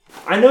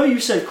I know you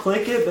said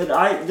click it,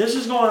 but this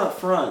is going up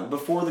front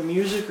before the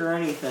music or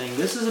anything.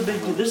 This is a big.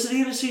 This is the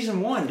end of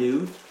season 1,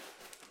 dude.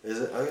 Is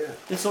it? Oh yeah.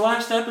 It's the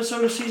last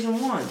episode of season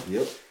 1.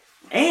 Yep.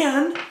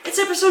 And it's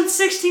episode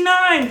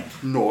 69.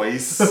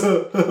 Nice.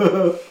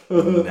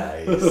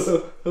 Nice.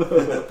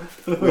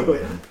 We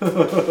win.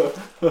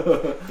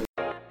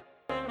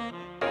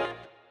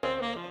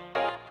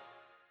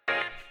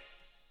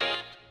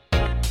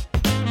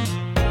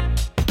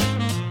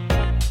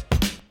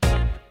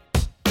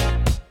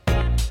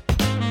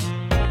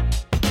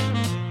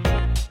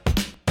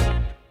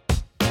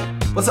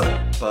 What's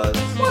up, Buds?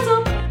 What's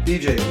up?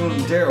 BJ, Boone,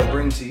 and Daryl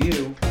bring to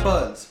you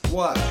Buds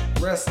Watch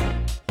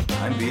Wrestling.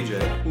 I'm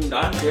BJ. And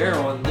I'm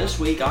Daryl, and this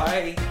week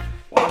I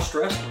watched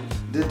wrestling.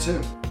 Did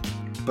too.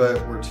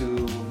 But we're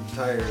too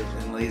tired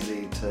and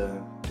lazy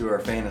to do our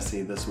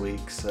fantasy this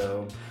week,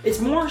 so...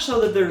 It's more so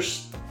that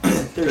there's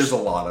a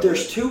lot of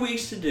There's it. 2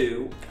 weeks to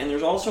do, and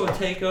there's also a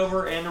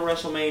TakeOver and a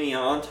WrestleMania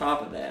on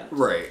top of that.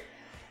 Right.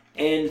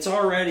 And it's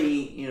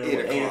already,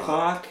 8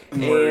 o'clock. And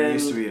we're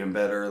used to being in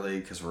bed early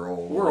because we're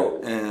old. We're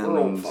old. And we're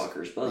old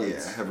fuckers, but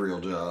yeah, have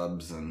real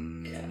jobs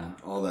and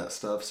all that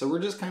stuff. So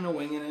we're just kind of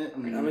winging it.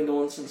 And I've been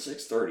going since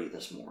 6:30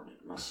 this morning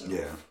myself.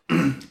 Yeah.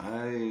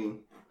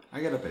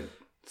 I got up at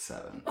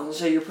 7. I'm going to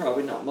say you're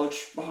probably not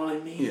much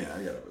behind me. Yeah,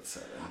 I got up at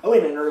 7. I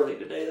went in early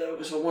today, though,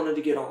 because I wanted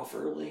to get off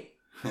early.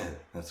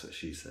 That's what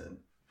she said.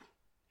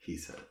 He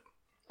said.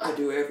 I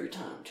do every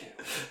time, too.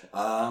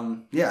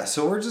 Yeah,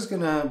 so we're just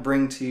going to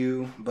bring to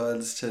you,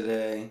 Buds,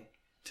 today.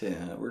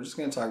 We're just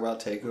going to talk about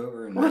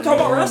TakeOver. And we're going to talk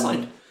about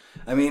wrestling.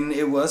 I mean,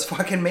 it was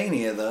fucking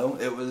Mania, though.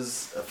 It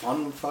was a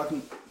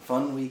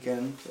fun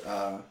weekend.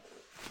 I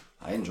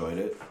enjoyed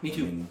it. Me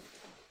too. I mean,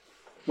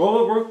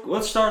 Well,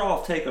 let's start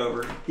off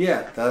TakeOver.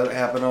 Yeah, that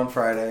happened on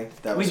Friday.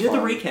 That was We did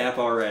fun. the recap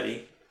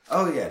already.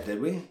 Oh, yeah, did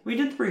we? We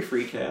did the brief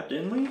recap,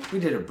 didn't we? We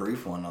did a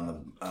brief one on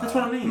the That's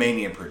what I mean.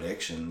 Mania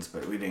predictions,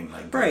 but we didn't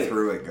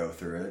go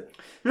through it.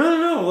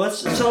 No.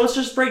 Let's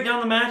just break down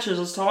the matches.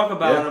 Let's talk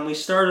about them. We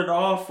started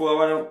off.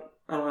 Well, I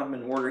don't have them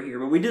in order here,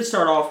 but we did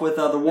start off with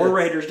the War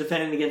Raiders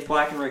defending against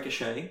Black and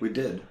Ricochet. We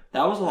did.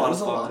 That was a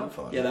lot of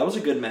fun. Yeah, that was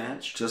a good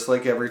match. Just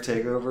like every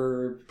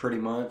TakeOver, pretty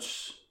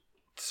much.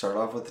 Start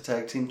off with the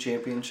Tag Team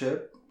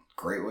Championship.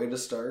 Great way to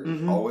start.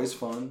 Mm-hmm. Always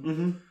fun.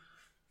 Mm-hmm.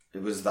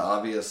 It was the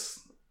obvious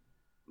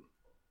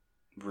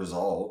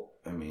result.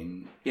 I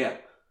mean, the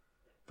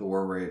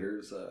War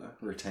Raiders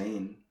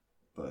retain,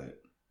 but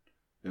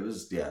it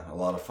was a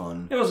lot of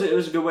fun. It was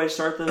a good way to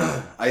start the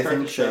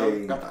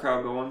show. Got the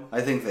crowd going.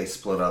 I think they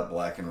split up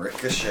Black and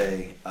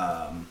Ricochet.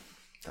 That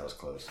was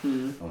close.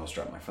 Mm-hmm. Almost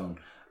dropped my phone.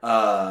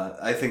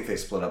 I think they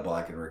split up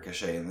Black and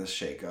Ricochet in this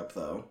shakeup,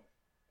 though.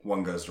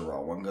 One goes to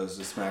Raw, one goes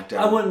to SmackDown.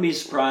 I wouldn't be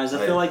surprised.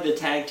 I feel like the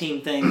tag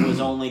team thing was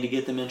only to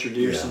get them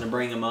introduced and to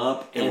bring them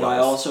up. And I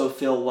also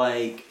feel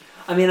like...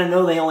 I mean, I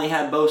know they only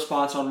had both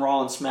spots on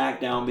Raw and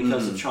SmackDown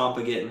because of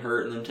Ciampa getting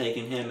hurt and them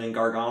taking him and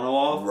Gargano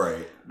off.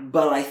 Right.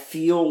 But I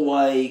feel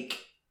like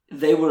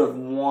they would have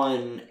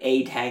won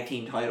a tag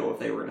team title if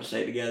they were going to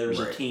stay together as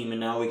a team, and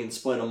now we can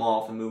split them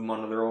off and move them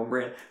under their own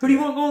brand. Who do you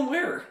want going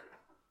where?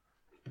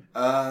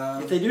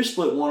 If they do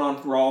split one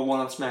on Raw, one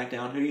on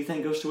SmackDown, who do you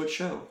think goes to which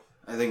show?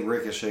 I think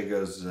Ricochet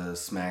goes to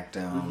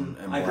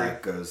SmackDown and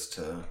Black goes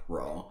to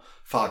Raw.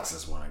 Fox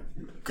is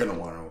gonna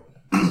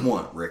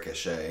want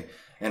Ricochet,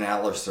 and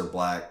Aleister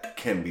Black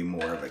can be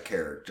more of a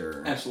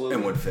character,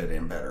 and would fit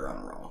in better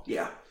on Raw.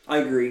 Yeah, I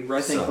agree.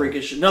 I think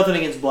Ricochet. Nothing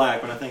again's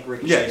Black, but I think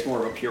Ricochet is more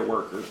of a pure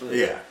worker.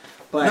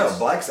 But,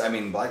 Black's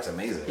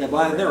amazing. Yeah,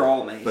 Black, they're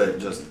all amazing. But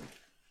just.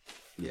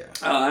 Yeah.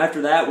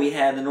 After that, we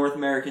had the North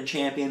American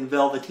champion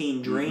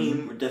Velveteen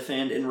Dream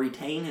defend and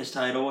retain his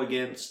title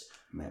against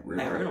Matt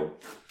Riddle.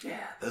 Yeah.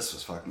 This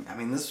was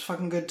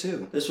fucking good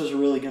too. This was a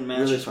really good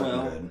match as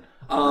well. Good.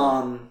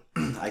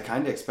 I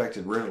kind of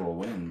expected Riddle to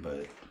win,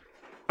 but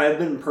I've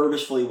been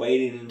purposefully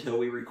waiting until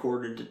we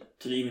recorded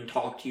to even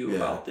talk to you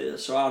about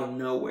this, so out of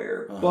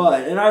nowhere.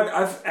 But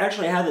I've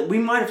actually had it. We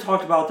might have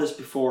talked about this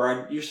before.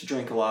 I used to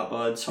drink a lot,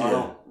 bud,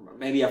 so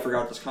maybe I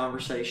forgot this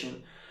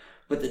conversation.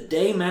 But the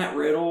day Matt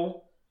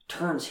Riddle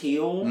turns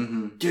heel,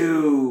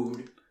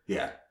 dude.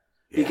 Yeah.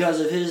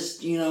 Because of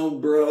his,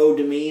 bro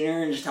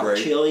demeanor and just how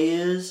chill he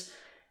is.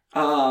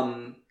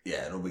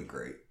 It'll be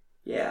great.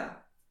 Yeah.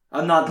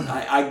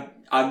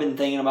 I've been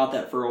thinking about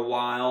that for a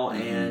while,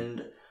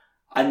 and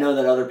I know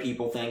that other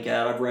people think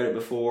that. I've read it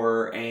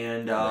before,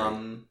 and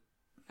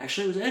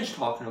actually it was Edge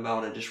talking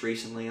about it just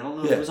recently. I don't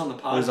know if it was on the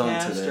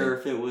podcast or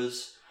if it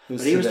was...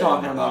 But he was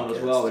talking about it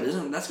as well.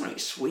 That's going to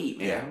be sweet,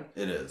 man.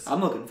 Yeah, it is.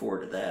 I'm looking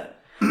forward to that.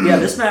 Yeah,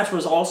 this match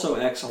was also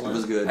excellent. It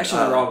was good.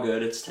 Actually, they're all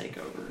good. It's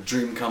TakeOver.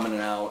 Dream coming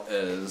out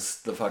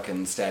as the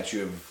fucking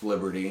Statue of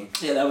Liberty.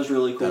 Yeah, that was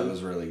really cool. That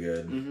was really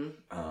good.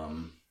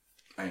 Mm-hmm.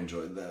 I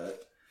enjoyed that.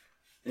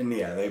 And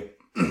they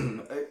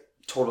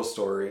total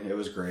story. It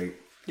was great.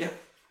 Yeah.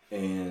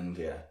 And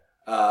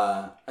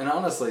and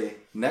honestly,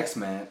 next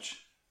match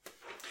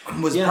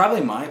was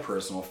probably my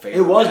personal favorite.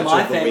 It was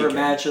my favorite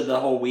match of the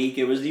whole week.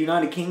 It was the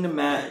United Kingdom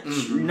match,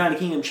 United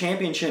Kingdom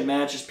Championship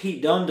match, as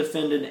Pete Dunne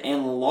defended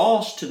and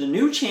lost to the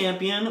new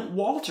champion,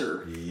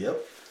 Walter.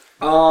 Yep.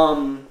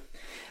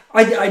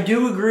 I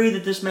do agree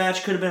that this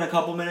match could have been a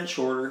couple minutes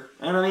shorter.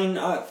 And I mean,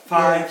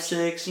 5,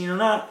 6,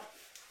 not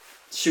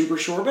super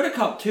short,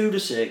 but 2 to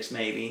 6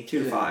 maybe,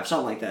 2 to 5,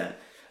 something like that.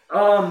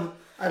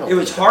 It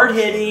was hard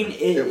hitting.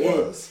 It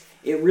was.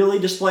 It really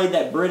displayed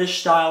that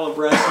British style of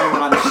wrestling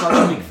that I'm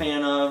such a big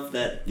fan of.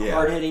 That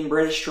hard hitting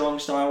British strong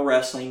style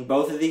wrestling.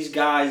 Both of these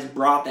guys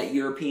brought that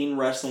European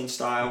wrestling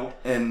style.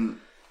 And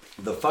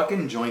the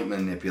fucking joint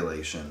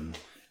manipulation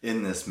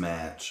in this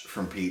match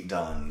from Pete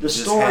Dunne. The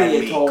story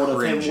it told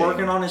of him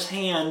working on his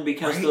hand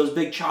because those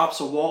big chops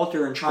of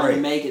Walter and trying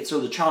to make it so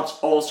the chops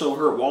also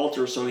hurt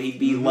Walter so he'd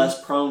be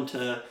less prone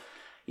to,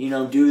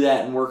 do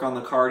that and work on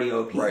the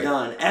cardio. Pete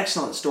Dunne.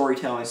 Excellent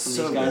storytelling from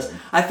these guys. Good.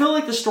 I feel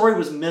like the story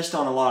was missed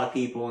on a lot of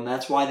people, and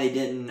that's why they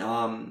didn't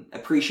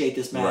appreciate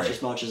this match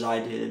as much as I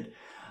did.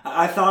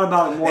 I thought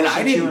about it more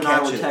since you and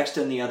I were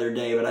texting the other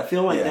day, but I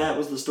feel like that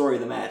was the story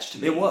of the match to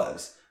me. It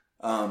was.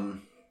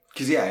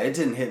 Because, it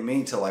didn't hit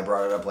me till I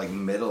brought it up,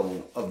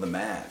 middle of the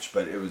match.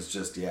 But it was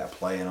just,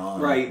 playing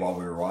on while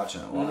we were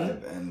watching it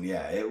live. And,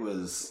 it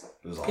was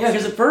awesome. Yeah,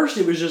 because at first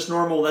it was just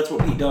normal, that's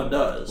what Pete Dunne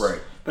does. Right.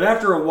 But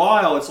after a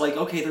while, it's like,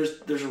 okay,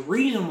 there's a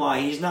reason why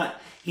he's not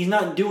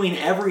doing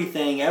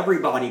everything, every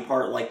body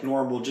part like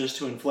normal just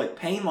to inflict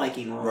pain like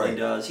he normally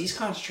does. He's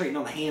concentrating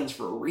on the hands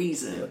for a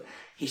reason. Yep.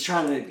 He's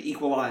trying to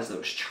equalize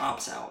those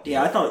chops out.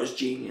 Yeah, I thought it was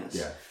genius.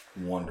 Yeah.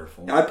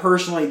 Wonderful.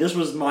 This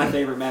was my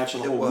favorite match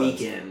of the whole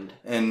weekend.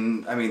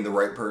 And, I mean, the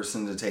right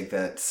person to take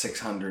that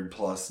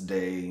 600-plus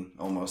day,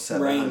 almost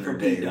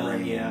 700-day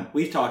reign. Yeah.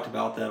 We've talked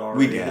about that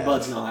already. We did. The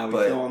Buds know how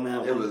we feel on that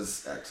one. It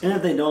was excellent. And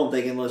if they don't,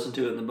 they can listen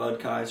to it in the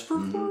Budkies for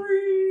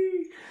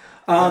free.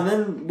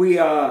 Then we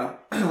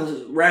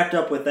wrapped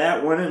up with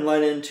that one and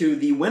led into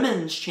the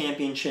Women's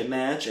Championship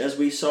match as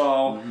we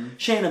saw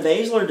Shayna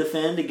Baszler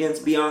defend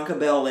against Bianca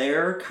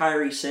Belair,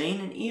 Kairi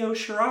Sane, and Io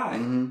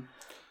Shirai.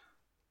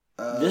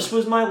 This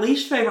was my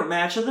least favorite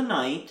match of the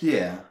night.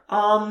 Yeah.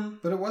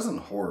 But it wasn't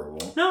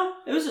horrible. No,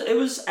 it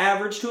was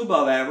average to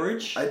above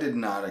average. I did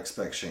not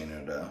expect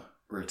Shayna to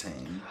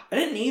retain. I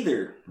didn't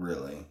either.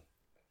 Really.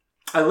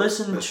 I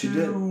listened to... She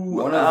did.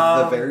 One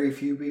of the very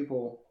few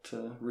people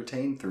to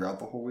retain throughout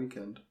the whole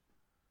weekend.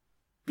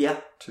 Yeah.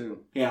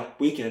 Too. Yeah,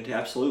 weekend,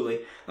 absolutely.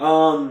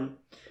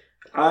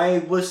 I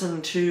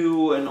listened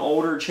to an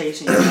older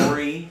Chasing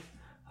Glory,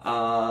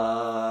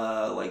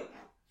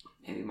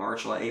 maybe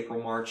March,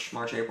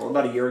 April,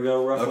 about a year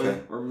ago, roughly,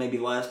 or maybe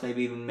less,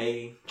 maybe even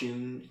May,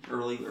 June,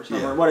 early or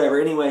summer,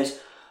 whatever. Anyways,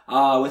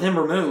 with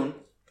Ember Moon.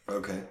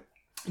 Okay.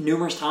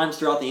 Numerous times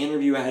throughout the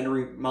interview, I had to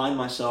remind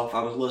myself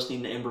I was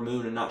listening to Ember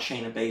Moon and not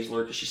Shayna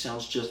Baszler because she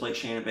sounds just like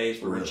Shayna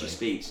Baszler when she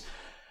speaks.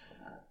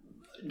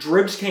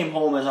 Dribs came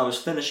home as I was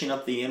finishing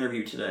up the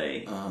interview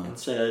today and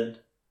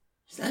said,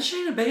 "Is that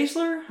Shayna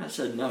Baszler?" I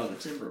said, "No,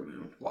 that's Ember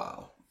Moon."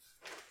 Wow.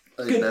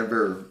 I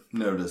never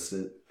noticed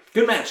it.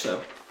 Good match,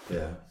 though.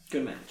 Yeah.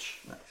 Good match.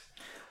 Nice.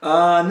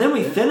 And then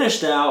we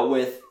finished out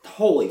with,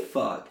 holy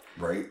fuck.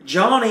 Right.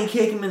 Johnny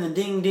kick him in the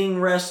Ding Ding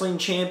Wrestling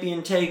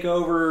Champion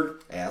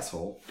Takeover.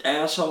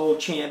 Asshole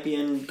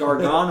champion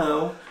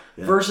Gargano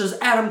versus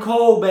Adam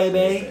Cole,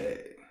 baby.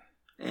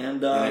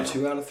 And a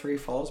 2 out of 3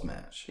 falls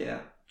match.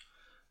 Yeah.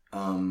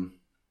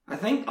 I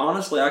think,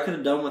 honestly, I could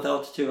have done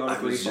without the 2 out of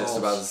 3 falls. I was just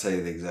about to say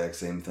the exact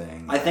same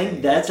thing. I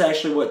think that's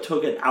actually what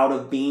took it out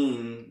of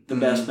being the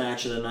best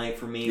match of the night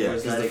for me. Yeah,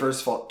 because the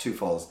first 2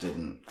 falls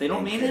didn't... They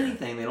don't mean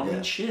anything. They don't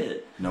mean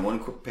shit. No one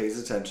pays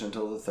attention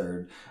until the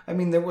third. I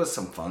mean, there was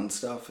some fun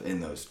stuff in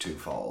those 2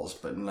 falls,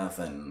 but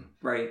nothing...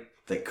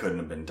 that couldn't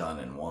have been done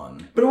in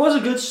one. But it was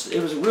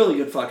a really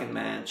good fucking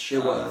match.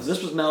 It was.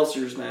 This was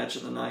Meltzer's match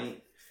of the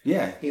night.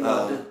 Yeah. He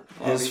loved it.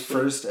 His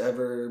first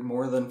ever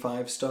more than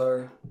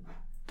 5-star...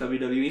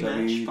 WWE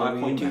match,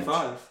 5.25.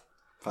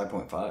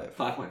 5.5.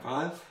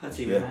 5.5? That's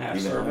even a half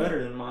star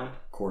better than mine.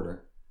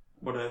 Quarter.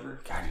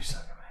 Whatever. God, you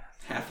suck at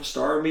math. Half a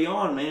star and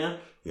beyond, man.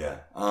 Yeah.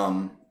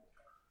 And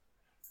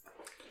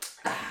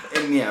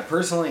yeah,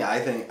 personally, I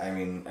think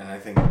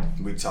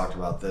we talked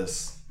about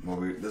this.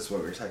 This is what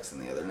we were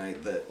texting the other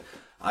night, that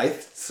I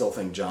still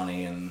think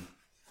Johnny and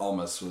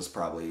Almas was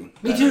probably...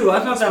 Me too. I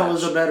thought that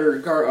was a better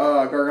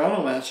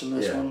Gargano match than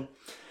this one.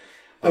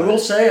 I will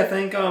say, I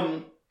think...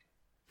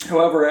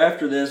 However,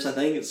 after this, I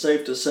think it's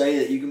safe to say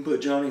that you can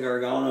put Johnny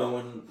Gargano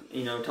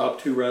in,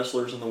 top 2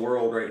 wrestlers in the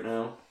world right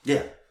now.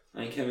 Yeah. I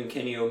think him and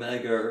Kenny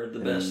Omega are the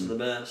best of the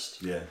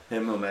best. Yeah.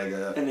 Him,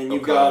 Omega. And then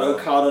you've got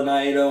Okada,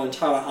 Naito, and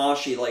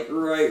Tanahashi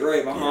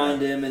right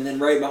behind him. And then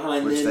right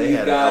behind them,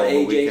 you've got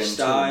AJ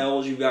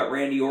Styles. You've got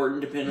Randy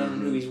Orton, depending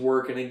on who he's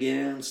working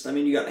against. I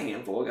mean, you got a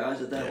handful of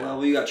guys at that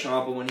level. You got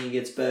Ciampa when he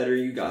gets better.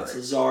 You got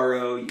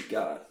Cesaro. You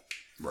got...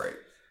 Right.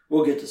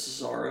 We'll get to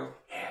Cesaro.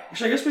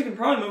 Actually, I guess we can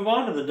probably move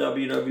on to the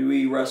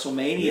WWE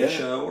WrestleMania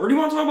show. Or do you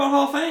want to talk about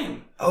Hall of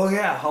Fame? Oh,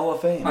 yeah, Hall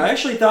of Fame. I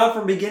actually thought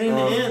from beginning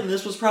to end,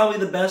 this was probably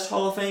the best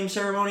Hall of Fame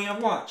ceremony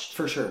I've watched.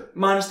 For sure.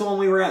 Minus the one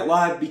we were at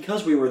live,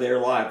 because we were there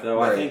live, though.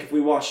 Right. I think if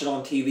we watched it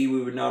on TV,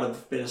 we would not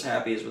have been as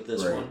happy as with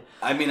this one.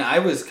 I mean, I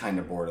was kind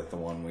of bored at the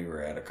one we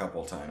were at a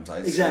couple times.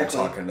 I started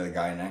talking to the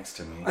guy next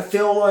to me. I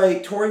feel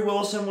like Tori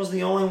Wilson was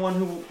the only one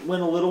who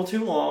went a little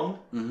too long.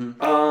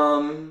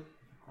 Mm-hmm.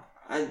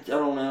 I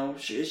don't know.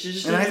 She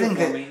just and didn't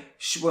do it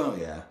for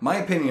me. My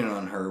opinion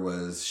on her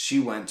was she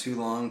went too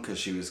long because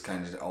she was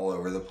kind of all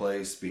over the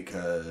place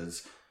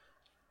because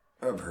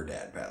of her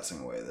dad passing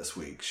away this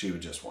week. She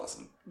just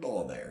wasn't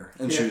all there,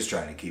 and she was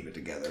trying to keep it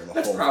together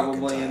the whole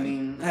probably,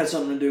 time. had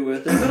something to do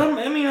with it. But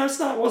I mean,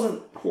 it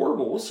wasn't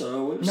horrible,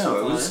 so it was still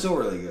fine. It was still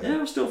really good. Yeah,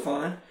 it was still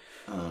fine.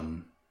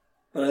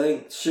 But I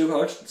think Sue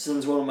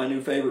Hutchinson's one of my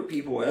new favorite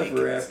people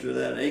ever after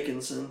that.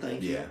 Aikenson,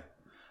 thank you. Yeah.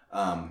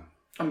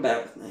 I'm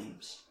bad with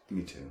names.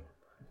 Me too.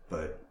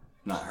 But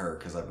not her,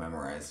 because I've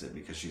memorized it,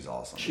 because she's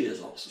awesome. She is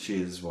awesome. She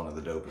is one of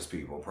the dopest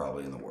people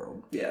probably in the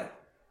world. Yeah.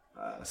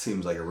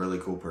 Seems like a really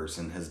cool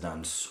person. Has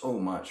done so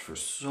much for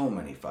so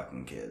many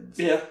fucking kids.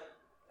 Yeah.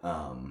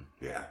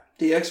 Yeah.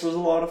 DX was a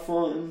lot of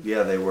fun.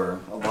 Yeah, they were.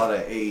 A lot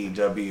of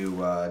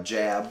AEW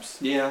jabs.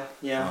 Yeah.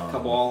 A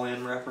couple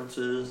all-in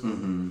references.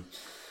 Mm-hmm.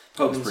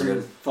 Poking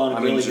some fun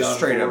and really just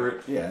straight for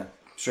up, it. Yeah.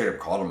 Straight up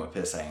called him a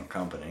pissant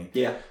company.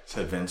 Yeah.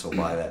 Said Vince will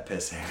buy that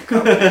pissant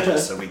company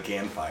just so we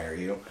can fire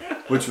you.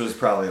 Which was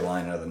probably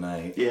line of the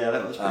night. Yeah,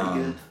 that was pretty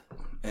good.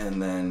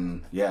 And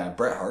then,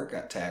 Bret Hart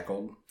got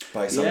tackled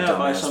by some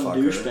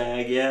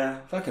douchebag,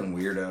 yeah. Fucking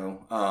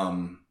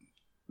weirdo.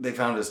 They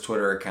found his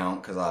Twitter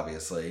account, because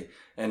obviously,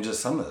 and just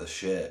some of the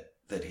shit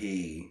that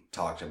he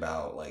talked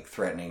about, like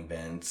threatening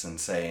Vince and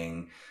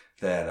saying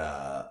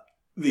that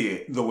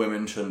the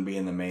women shouldn't be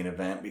in the main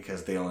event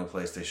because the only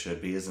place they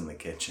should be is in the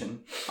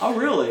kitchen. Oh,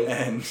 really?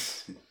 And,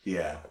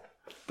 yeah.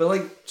 But,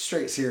 like,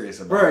 straight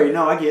serious about it. Right,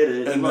 no, I get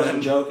it. He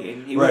wasn't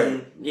joking. He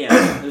wasn't,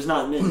 it was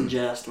not meant in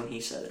jest when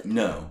he said it.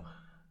 No.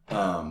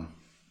 What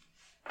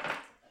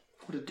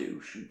a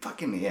douche.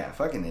 Fucking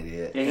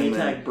idiot. Yeah, he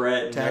attacked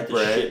Brett and got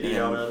the shit beat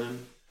out of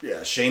him.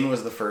 Yeah, Shane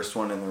was the first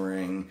one in the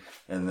ring,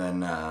 and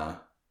then,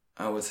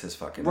 what's his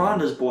fucking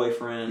Rhonda's name?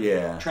 boyfriend.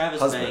 Yeah.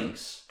 Travis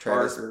Banks.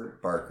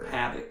 Barker.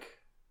 Havoc.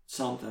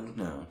 Something.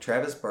 No,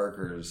 Travis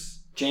Barker's...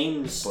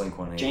 James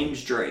Blink-182.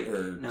 James Drake.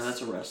 No,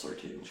 that's a wrestler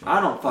too.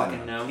 I don't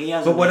fucking know. He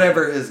has. But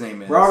whatever his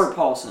name is. Robert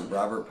Paulson.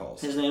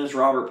 His name is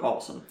Robert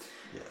Paulson.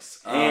 Yes.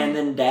 And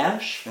then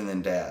Dash.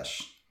 And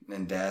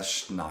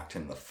Dash knocked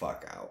him the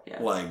fuck out.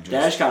 Yeah. Like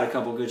Dash got a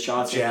couple good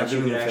shots that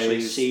you could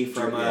actually see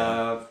from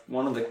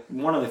one of the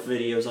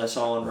videos I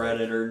saw on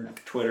Reddit or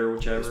Twitter,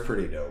 whichever. It was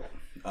pretty dope.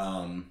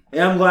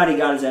 Yeah, I'm glad he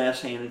got his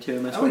ass handed to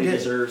him. That's what he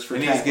deserves for.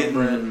 And he's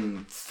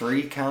getting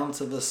 3 counts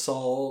of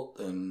assault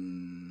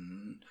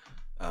and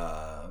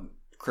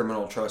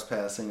criminal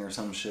trespassing or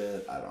some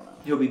shit. I don't know.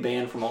 He'll be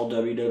banned from all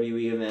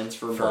WWE events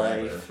for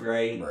life,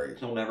 right?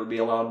 He'll never be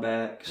allowed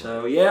back.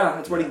 So yeah,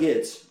 that's what he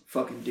gets.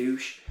 Fucking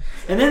douche.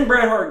 And then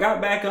Bret Hart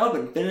got back up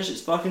and finished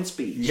his fucking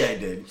speech. Yeah, he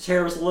did. His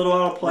hair was a little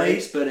out of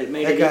place, but it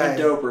made it even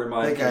doper in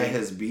my opinion. That guy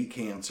has beat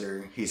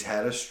cancer. He's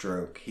had a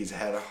stroke. He's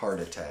had a heart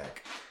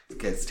attack.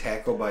 Gets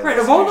tackled by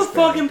of all the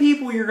fucking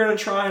people you're gonna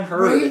try and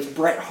hurt, it's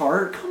Bret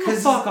Hart. Come the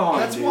fuck on,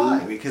 That's dude.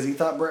 why. Because he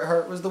thought Bret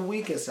Hart was the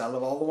weakest out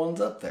of all the ones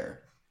up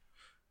there.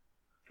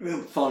 It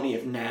would be funny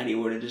if Natty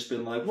would have just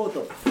been like, "What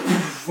the?"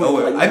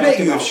 I bet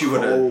you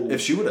if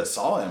she would have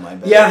saw him, I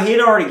bet. Yeah, he had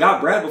already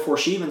got Bret before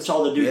she even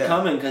saw the dude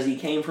coming because he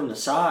came from the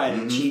side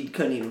and she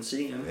couldn't even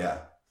see him. Yeah,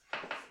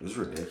 it was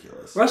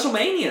ridiculous.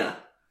 WrestleMania.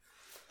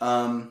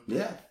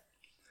 Yeah.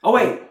 Oh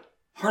wait,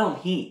 Harlem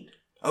Heat.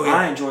 Oh yeah,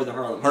 I enjoyed the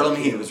Harlem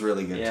Heat was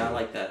really good. Yeah, too. I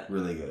like that.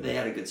 Really good. They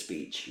had a good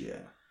speech. Yeah.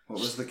 What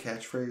was the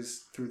catchphrase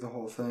through the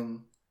whole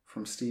thing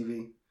from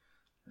Stevie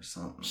or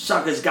something?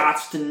 Suckers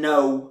gots to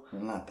know.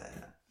 Well, not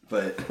that.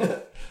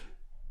 But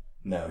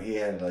no, he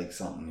had like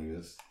something. He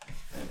was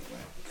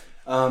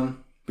anyway.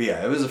 But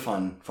yeah, it was a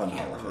fun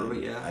Hall of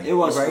Fame. Yeah, it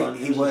was fun.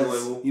 It was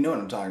enjoyable. You know what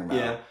I'm talking about?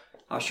 Yeah,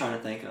 I was trying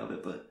to think of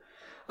it, but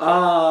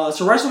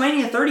so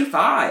WrestleMania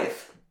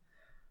 35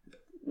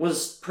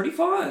 was pretty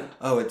fun.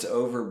 Oh, it's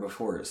over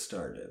before it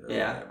started. Or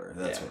whatever.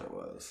 That's what it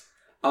was.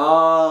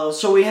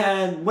 So we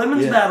had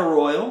Women's Battle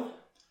Royal.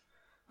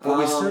 Well,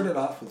 we started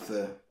off with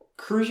the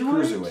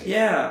Cruiserweight.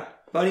 Yeah.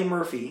 Buddy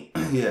Murphy.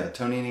 Yeah,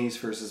 Tony Nese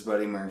versus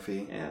Buddy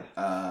Murphy.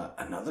 Yeah.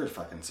 Another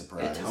fucking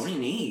surprise. Yeah, Tony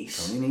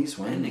Nese. Tony Nese wins.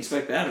 I didn't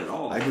expect that at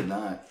all. I did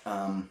not.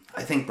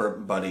 I think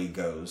Buddy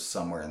goes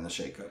somewhere in the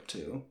shakeup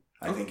too.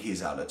 I think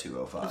he's out of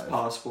 205. That's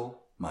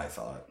possible. My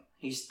thought.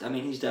 He's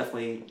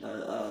definitely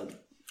a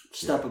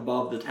step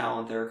above the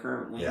talent there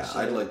currently. Yeah, so.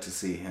 I'd like to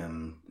see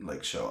him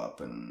like show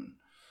up and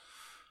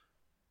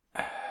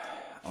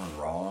on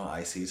Raw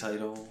IC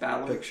title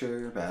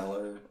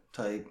Balor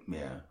type.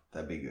 Yeah,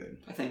 that'd be good.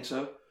 I think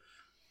so.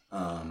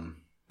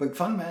 But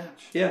fun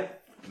match. Yeah.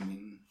 I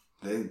mean,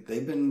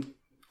 they've been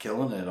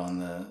killing it on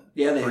the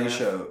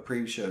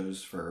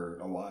pre-shows for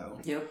a while.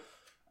 Yep.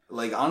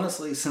 like,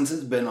 honestly, since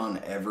it's been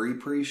on every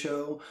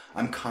pre-show,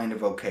 I'm kind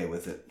of okay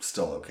with it,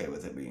 still okay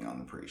with it being on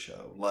the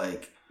pre-show.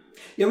 Like...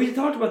 Yeah, we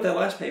talked about that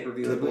last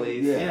pay-per-view, I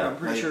believe. Yeah, I'm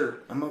pretty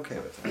sure. I'm okay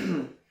with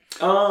that.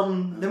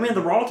 Then we had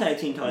the Raw Tag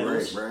Team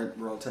titles. Right,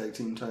 Raw Tag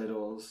Team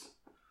titles.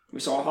 We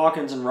saw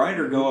Hawkins and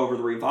Ryder go over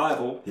the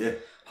Revival. Yeah.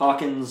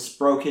 Hawkins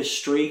broke his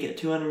streak at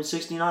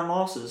 269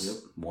 losses. Yep,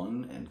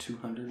 1 and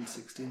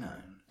 269.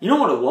 You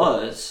know what it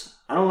was?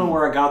 I don't know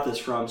where I got this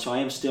from, so I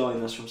am stealing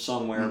this from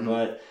somewhere,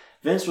 but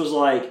Vince was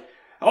like,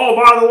 oh,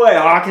 by the way,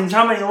 Hawkins,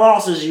 how many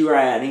losses you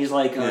at? And he's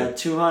like,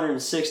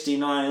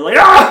 269. He's like,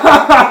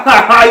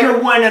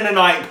 you're winning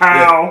tonight,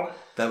 pal. Yeah,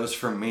 that was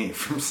from me,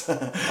 from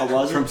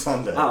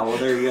Sunday. Oh, well,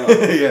 there you go.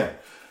 Yeah.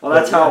 Well,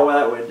 that's how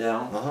that went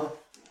down. Uh-huh.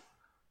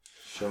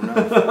 Sure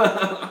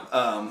enough.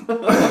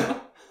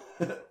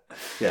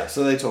 Yeah,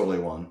 so they totally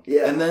won.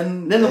 Yeah. And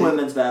then the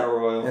Women's Battle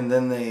Royal. And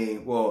then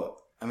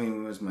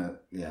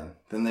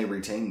then they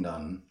retained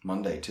on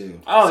Monday,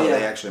 too. Oh, so yeah.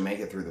 they actually make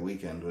it through the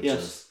weekend, which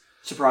is...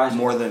 surprising.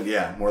 More than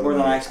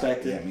I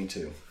expected. Yeah, me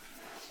too.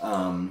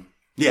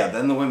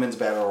 Then the Women's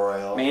Battle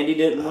Royal. Mandy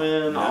didn't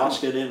win.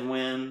 Asuka didn't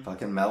win.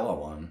 Fucking Mella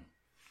won.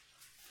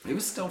 It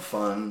was still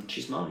fun.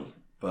 She's money.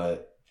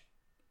 But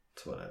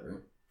it's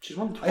whatever. She's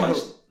won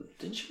twice.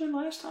 Didn't she win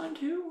last time,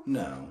 too?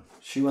 No.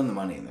 She won the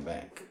Money in the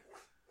Bank.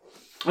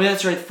 Oh, yeah,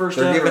 that's right. The first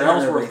ever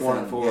Ellsworth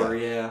won it for her,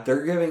 yeah.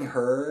 They're giving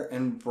her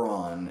and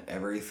Braun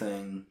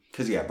everything.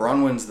 Because,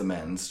 Braun wins the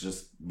men's.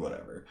 Just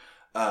whatever.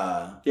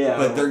 But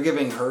they're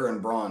giving her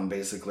and Braun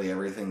basically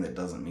everything that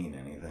doesn't mean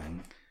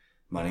anything.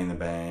 Money in the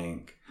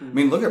Bank. Mm-hmm. I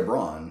mean, look at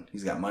Braun.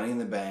 He's got Money in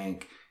the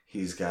Bank.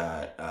 He's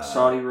got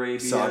Saudi Arabia.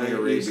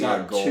 He's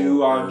got gold,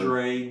 2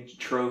 Andre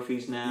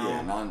trophies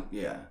now.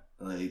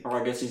 Or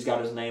I guess he's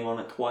got his name on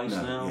it twice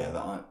now.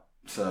 Yeah,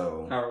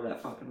 so however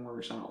that fucking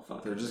works, I don't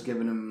fucking. They're just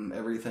giving him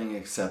everything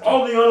except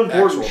all the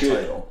unimportant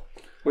shit. Title.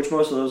 Which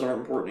most of those aren't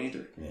important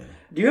either. Yeah.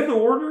 Do you have the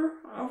order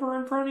over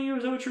in front of you?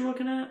 Is that what you're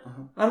looking at?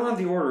 Uh-huh. I don't have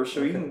the order,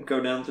 so you can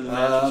go down through the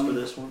matches for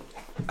this one.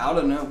 I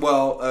don't know.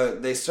 Well,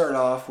 they start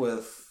off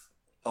with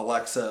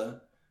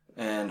Alexa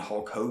and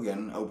Hulk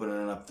Hogan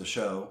opening up the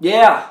show.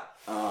 Yeah.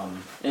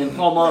 And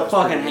Paul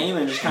motherfucking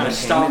Heyman just kind of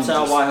stomps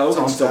out while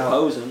Hogan's still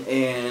posing.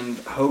 And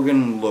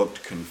Hogan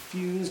looked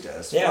confused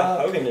as fuck. Yeah,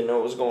 Hogan didn't know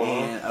what was going on.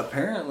 And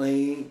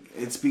apparently,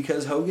 it's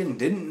because Hogan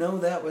didn't know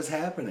that was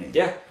happening.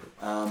 Yeah.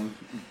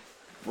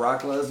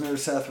 Brock Lesnar,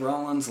 Seth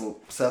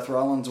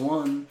Rollins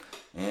won.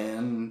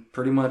 And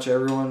pretty much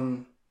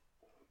everyone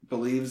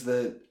believes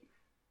that...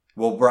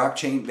 Well,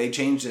 they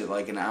changed it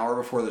like an hour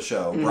before the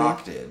show. Mm-hmm.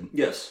 Brock did.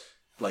 Yes.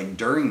 Like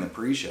during the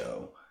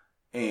pre-show.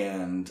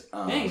 And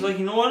he's like,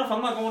 you know what? If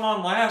I'm not going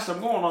on last, I'm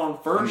going on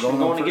first. I'm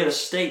going to get a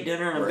steak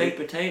dinner and a baked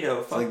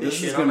potato. Fuck this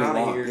shit. I'm out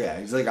of here. Yeah,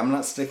 he's like, I'm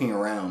not sticking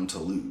around to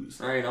lose.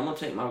 All right, I'm gonna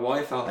take my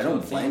wife out to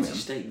a fancy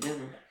steak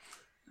dinner.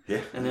 Yeah,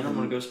 and then I'm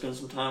gonna go spend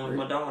some time with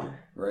my daughter.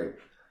 Right,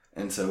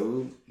 and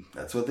so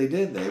that's what they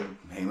did.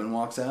 Heyman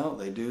walks out.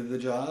 They do the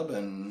job,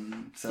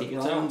 and Seth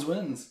Rollins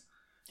wins.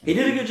 He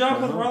did a good job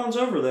putting Rollins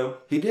over, though.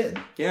 He did.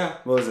 Yeah.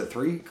 What was it?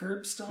 3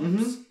 curb stomps?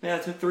 Mm-hmm. Yeah,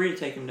 it took 3 to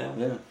take him down.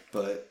 Yeah,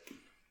 but.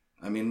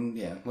 I mean,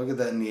 look at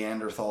that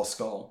Neanderthal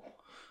skull.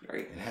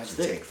 Right. It had to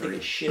take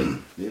 3. Shit.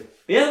 Yeah.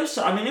 Yeah, it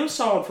was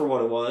solid for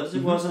what it was.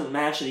 It wasn't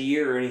match of the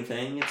year or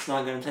anything. It's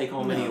not going to take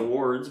home any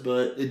awards,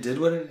 but... It did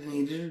what it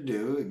needed to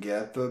do. It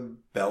got the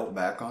belt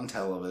back on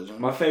television.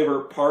 My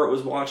favorite part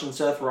was watching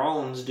Seth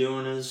Rollins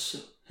doing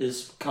his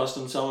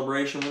custom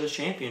celebration with his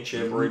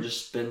championship, where he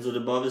just spins it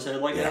above his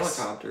head like a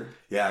helicopter.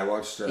 Yeah, I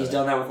watched... He's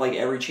done that with like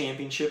every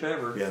championship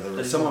ever.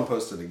 Yeah, someone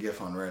posted a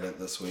GIF on Reddit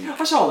this week.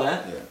 I saw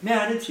that.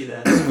 Yeah, I did see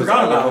that. I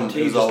forgot about him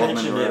until you just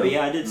mentioned it, but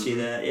yeah, I did see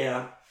that,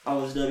 yeah.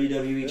 All his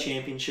WWE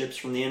championships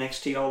from the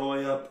NXT all the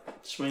way up,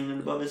 swinging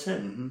above his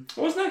head.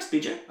 Mm-hmm. What was next,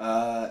 BJ?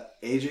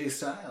 AJ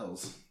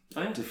Styles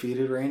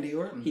defeated Randy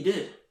Orton. He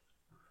did.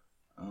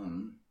 I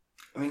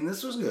mean,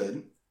 this was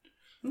good.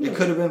 It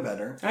could have been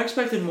better. I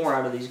expected more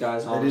out of these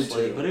guys,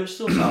 honestly, but it was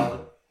still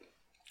solid.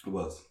 It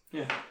was.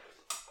 Yeah.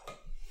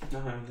 I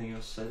don't have anything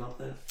else to say about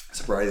that.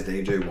 Surprised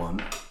AJ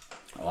won,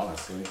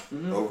 honestly,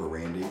 over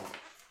Randy.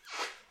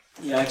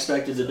 Yeah, I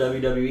expected the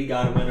WWE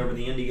guy to win over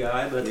the indie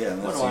guy, but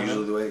that's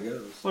usually the way it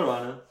goes. What do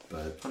I know?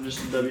 But I'm just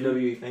a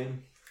WWE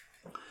fan.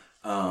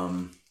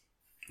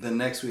 Then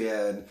next we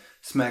had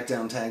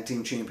SmackDown Tag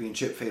Team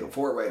Championship Fatal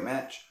 4-Way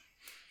match.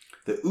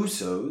 The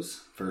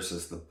Usos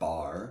versus The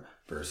Bar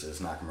versus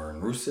Nakamura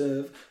and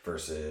Rusev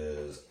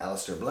versus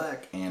Aleister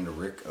Black and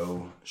Rick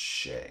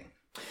O'Shea.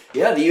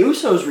 Yeah, the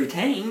Usos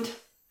retained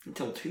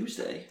until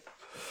Tuesday.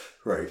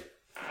 Right.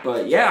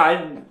 But yeah,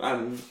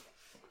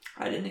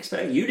 I didn't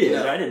expect... You did.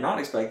 Yeah. I did not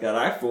expect that.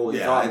 I fully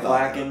thought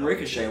Black and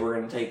Ricochet were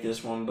going to take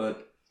this one,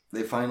 but...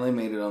 They finally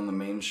made it on the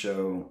main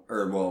show,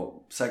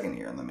 second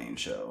year on the main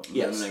show.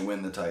 Yes. And they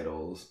win the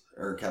titles,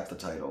 or kept the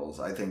titles.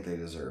 I think they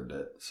deserved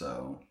it,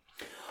 so...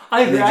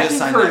 I agree. I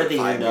concurred at the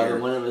end of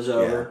it when it was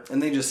over. Yeah. And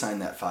they just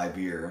signed that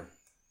 5-year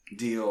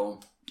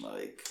deal.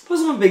 Like,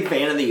 Plus, I'm a big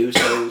fan of the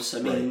Usos.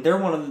 I mean, they're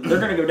going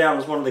to go down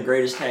as one of the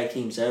greatest tag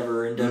teams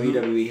ever in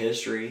WWE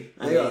history.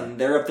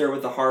 They're up there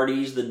with the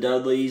Hardys, the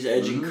Dudleys,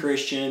 Edge and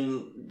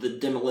Christian, the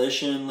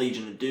Demolition,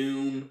 Legion of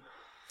Doom.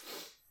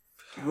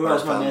 Who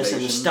else am I missing?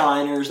 The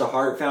Steiners, the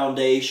Hart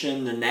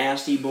Foundation, the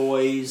Nasty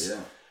Boys,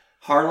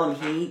 Harlem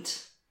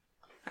Heat.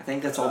 I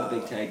think that's all the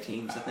big tag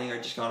teams. I think I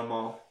just got them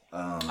all.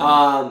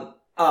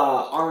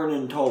 Arn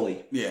and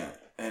Tully. Yeah,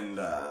 and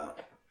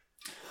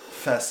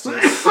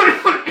Festus.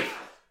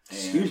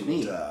 Excuse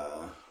me.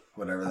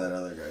 Whatever that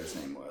other guy's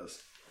name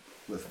was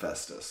with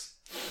Festus.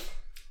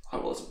 I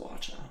wasn't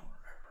watching. I don't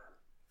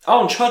remember.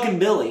 Oh, and Chuck and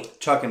Billy.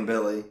 Chuck and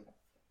Billy.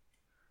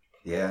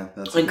 Yeah,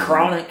 that's. And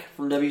Chronic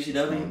from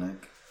WCW.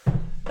 Chronic.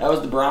 That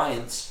was the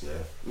Bryans. Yeah.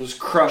 It was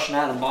Crush and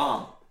Adam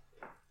Bomb.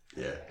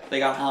 Yeah. They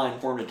got high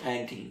and formed a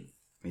tag team.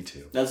 Me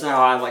too. That's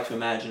how I like to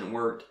imagine it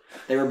worked.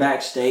 They were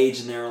backstage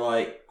and they were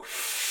like,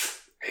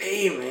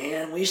 "Hey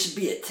man, we should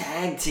be a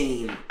tag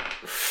team."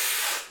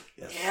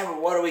 Yes. Yeah,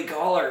 but what do we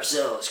call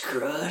ourselves,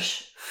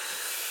 Crush?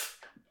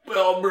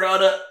 Well,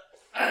 brother,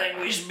 I think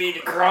we should be the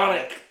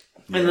Chronic.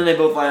 Yeah. And then they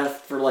both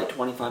laughed for like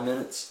 25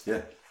 minutes.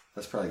 Yeah,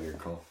 that's probably a good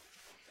call.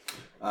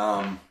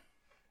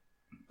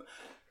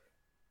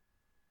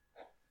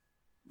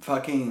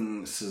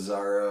 Fucking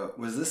Cesaro.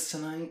 Was this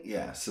tonight?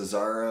 Yeah,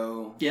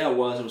 Cesaro. Yeah, it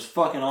was. It was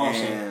fucking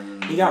awesome.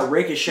 And he got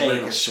Ricochet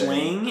in a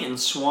swing and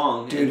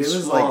swung. Dude, and it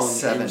was swung, like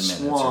 7 minutes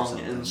swung, or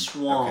something. And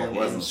swung okay, it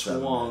wasn't and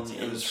 7 swung minutes.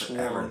 It and was swung.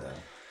 forever, though.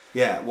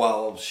 Yeah,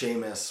 while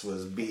Sheamus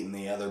was beating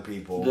the other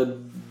people. The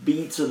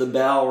beats of the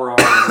Balrog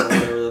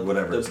or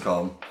whatever it's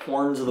called.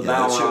 Horns of the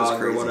Balrog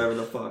or whatever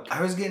the fuck.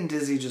 I was getting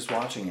dizzy just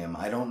watching him.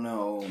 I don't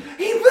know. He put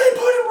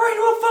him right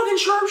into a fucking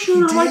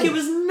sharpshooter like it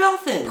was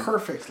nothing.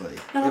 Perfectly.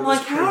 And I'm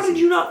like, how did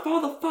you not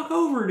fall the fuck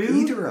over,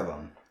 dude? Either of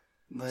them.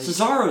 Like,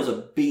 Cesaro's a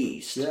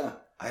beast. Yeah,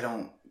 I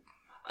don't.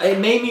 It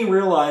made me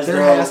realize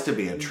there has to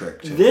be a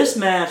trick to this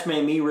match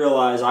made me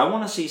realize I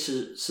want to see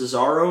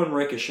Cesaro and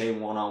Ricochet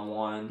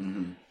one-on-one.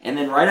 Mm-hmm. And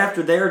then right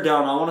after they're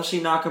done, I want to see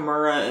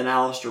Nakamura and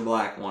Aleister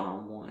Black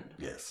one-on-one.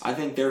 Yes. I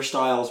think their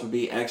styles would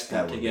be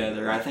excellent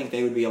together. I think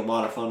they would be a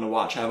lot of fun to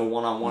watch have a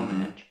one-on-one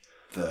match.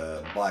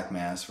 The Black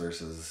Mass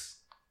versus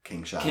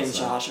King Shasha. King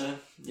Shasha,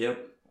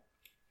 yep.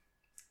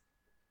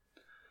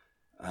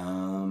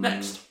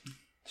 Next.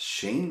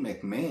 Shane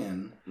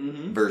McMahon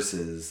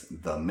versus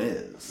The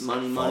Miz.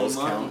 Money.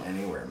 Count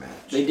Anywhere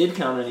match. They did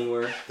count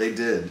anywhere. They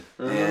did.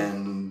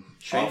 And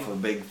off a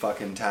big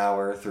fucking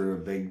tower through a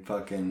big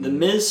fucking... The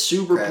Miz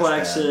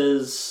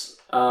superplexes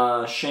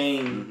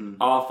Shane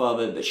off of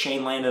it, but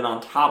Shane landed on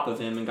top of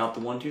him and got the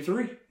 1, 2,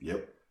 3.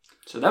 Yep.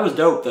 So that was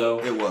dope, though.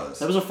 It was.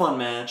 That was a fun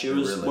match. It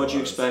was really what you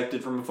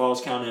expected from a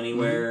Falls Count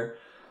Anywhere.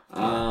 It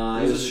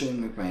was a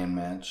Shane McMahon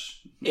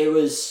match.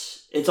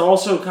 It's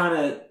also kind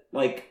of...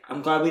 Like,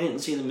 I'm glad we didn't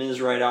see The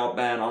Miz right out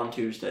bad on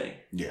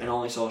Tuesday. Yeah. And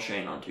only saw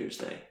Shane on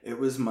Tuesday. It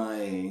was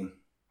my...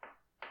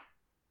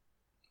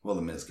 Well,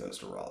 The Miz goes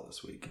to Raw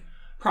this week.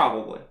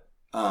 Probably.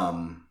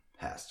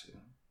 Has to.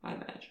 I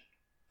imagine.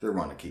 They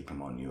want to keep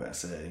him on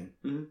USA.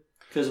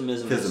 Because of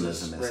Miz and Mrs. Because of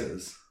Miz and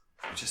Mrs.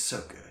 Right. Which is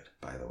so good,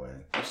 by the way.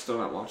 I've still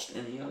not watched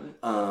any of it.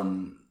 I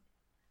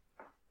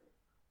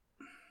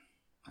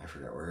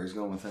forgot where he was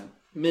going with that.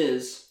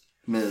 Miz.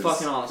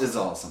 Fucking awesome. Is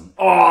awesome.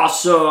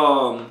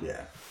 Awesome!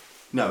 Yeah.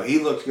 No, he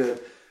looked good.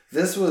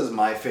 This was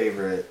my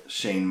favorite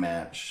Shane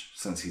match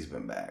since he's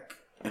been back,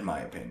 in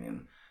my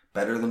opinion.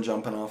 Better than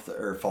falling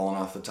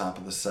off the top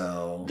of the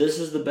cell. This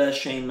is the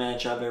best Shane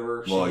match I've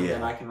ever seen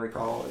that I can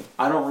recall.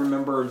 I don't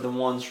remember the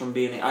ones from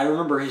being... I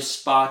remember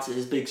his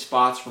big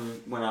spots from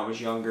when I was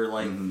younger,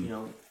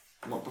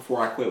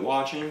 before I quit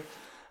watching.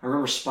 I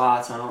remember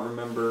spots. I don't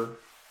remember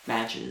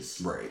matches.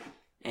 Right.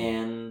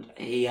 And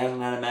he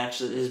hasn't had a match.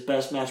 His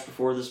best match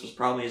before this was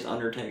probably his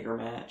Undertaker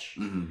match.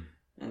 Mm-hmm.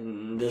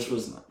 And this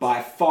was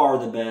by far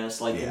the best.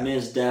 The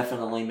Miz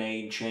definitely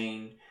made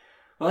Shane.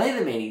 Well,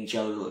 they made each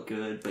other look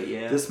good, but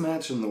yeah. This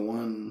match and the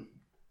one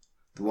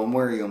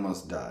where he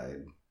almost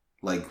died,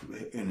 like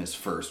in his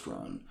first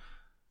run,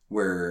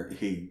 where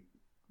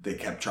they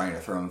kept trying to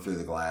throw him through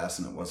the glass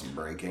and it wasn't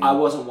breaking. I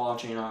wasn't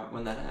watching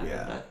when that happened.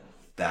 Yeah,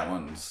 that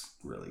one's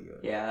really good.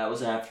 Yeah, that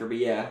was after, but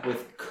yeah,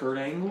 with Kurt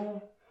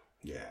Angle.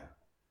 Yeah.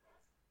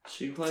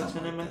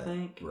 Suplexing him, I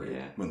think. Right.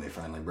 Yeah. When they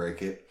finally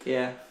break it.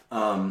 Yeah.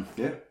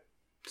 Yeah.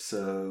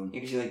 So.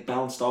 Because he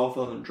bounced off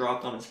of him and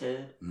dropped on his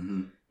head.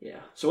 Mm-hmm.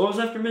 Yeah. So what was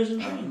after Miz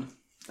and Shane?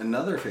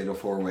 Another Fatal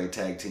 4-Way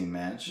tag team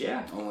match.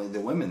 Yeah. Only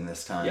the women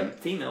this time. Yep,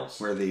 females.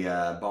 Where the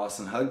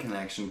Boston Hug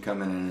Connection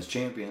come in as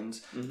champions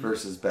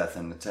versus Beth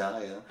and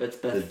Natalia. That's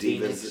Beth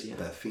Phoenix.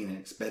 Beth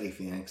Phoenix. Betty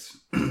Phoenix,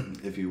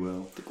 if you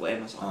will. The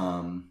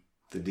Glamazon.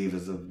 The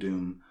Divas of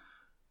Doom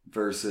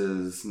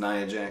versus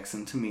Nia Jax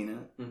and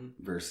Tamina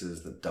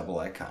versus the Double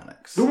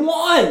Iconics. The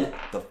one!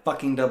 The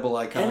fucking Double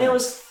Iconics. And it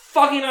was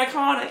fucking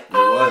iconic. It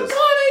was.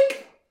 Iconic!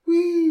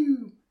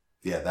 Woo!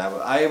 Yeah,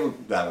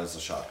 that was a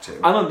shock too.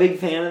 I'm a big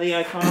fan of the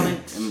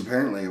Iconics. And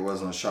apparently it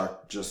wasn't a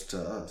shock just to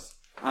us.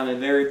 I'm a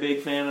very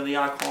big fan of the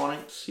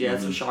Iconics. Yeah,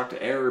 it's a shock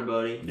to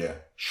everybody. Yeah.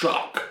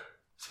 Shock.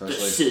 It's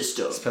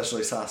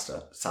Especially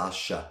Sasha.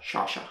 Sasha.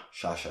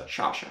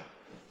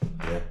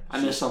 Yeah.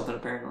 I missed something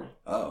apparently.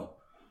 Oh.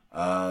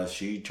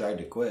 She tried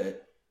to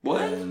quit.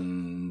 What?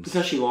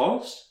 Because she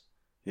lost?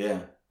 Yeah.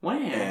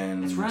 When?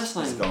 And it's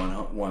wrestling. It's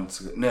going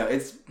once. No,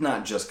 it's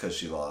not just because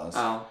she lost.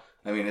 Oh.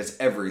 I mean, it's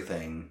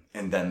everything,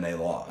 and then they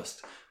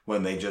lost.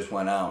 When they just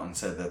went out and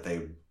said that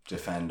they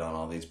defend on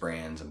all these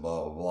brands and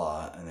blah, blah,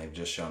 blah, and they've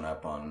just shown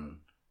up on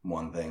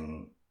one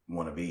thing,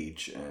 one of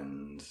each,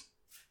 and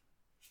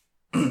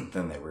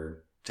then they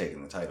were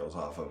taking the titles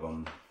off of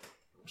them.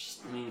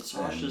 I mean,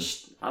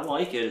 Sasha's... I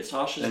like it. It's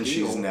Sasha's and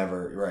deal. And she's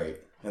never...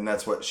 Right. And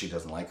that's what she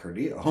doesn't like her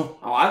deal. Oh,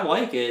 I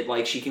like it.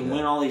 Like, she can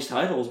win all these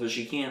titles, but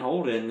she can't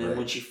hold it. And then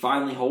when she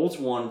finally holds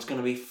one, it's going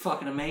to be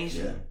fucking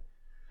amazing. Yeah.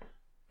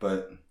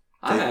 But...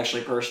 I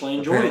actually personally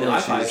enjoyed it.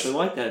 I actually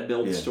like that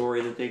build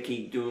story that they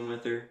keep doing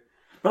with her.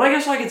 But I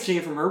guess I could see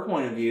it from her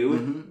point of view.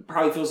 It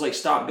probably feels like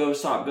stop, go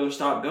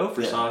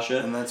for Sasha.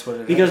 And that's what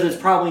it is. Because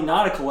it's probably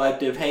not a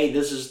collective, hey,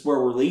 this is where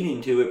we're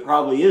leading to. It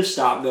probably is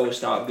stop, go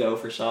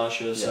for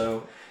Sasha. Yeah.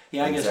 So,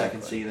 yeah, I guess I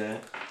can see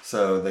that.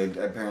 So,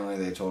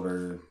 they told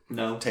her,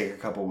 no, take a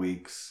couple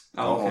weeks,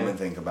 go home and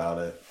think about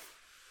it.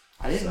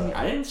 I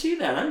didn't see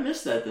that. I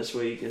missed that this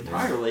week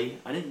entirely. Yeah.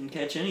 I didn't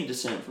catch any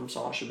dissent from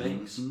Sasha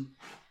Banks.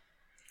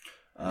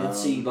 I did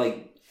see,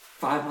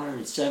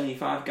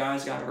 575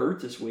 guys got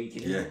hurt this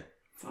weekend. Yeah.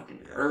 Fucking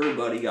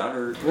everybody got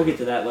hurt. We'll get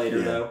to that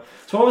later, though.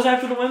 So what was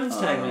after the women's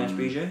tag match,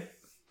 BJ?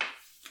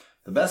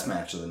 The best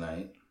match of the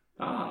night.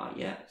 Ah,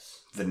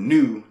 yes. The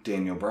new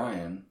Daniel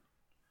Bryan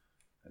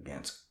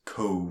against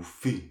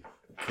Kofi.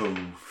 For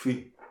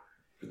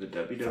the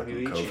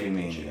WWE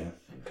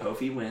Championship. And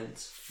Kofi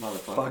wins,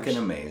 motherfuckers. Fucking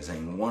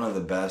amazing. One of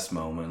the best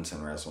moments in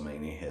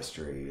WrestleMania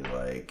history.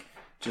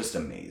 Just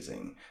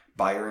amazing.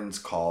 Byron's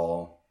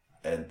call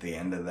at the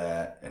end of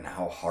that and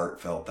how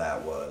heartfelt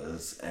that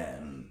was,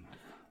 and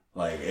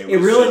it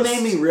really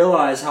made me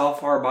realize how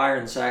far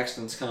Byron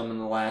Saxton's come in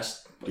the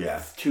last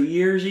 2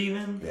 years,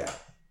 even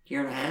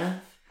year and a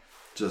half.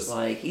 Just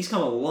he's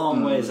come a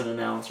long way as an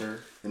announcer,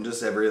 and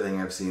just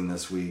everything I've seen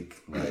this week,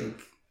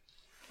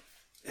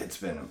 it's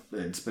been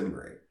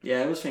great.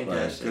 Yeah, it was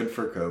fantastic. Good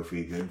for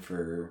Kofi, good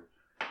for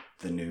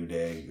the New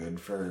Day, good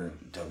for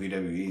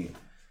WWE.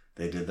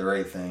 They did the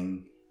right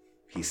thing.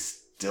 He's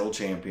still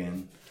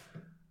champion.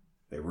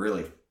 They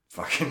really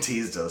fucking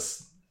teased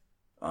us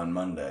on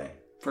Monday.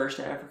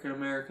 First African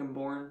American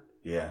born.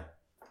 Yeah.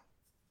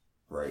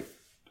 Right.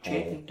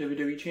 Champion.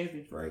 WWE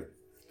champion. Right.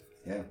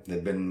 Yeah.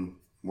 They've been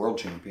world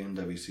champion,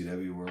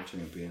 WCW world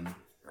champion,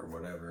 or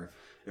whatever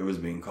it was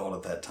being called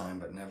at that time,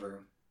 but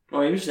never.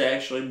 Well, he was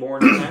actually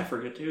born in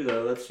Africa too,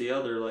 though. That's the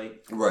other,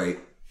 Right.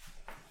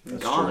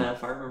 Ghana,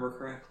 if I remember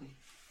correctly.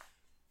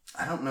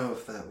 I don't know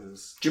if that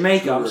was...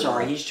 Jamaica, I'm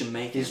sorry. He's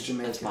Jamaican. He's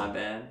Jamaican. That's my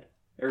bad.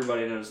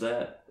 Everybody knows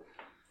that.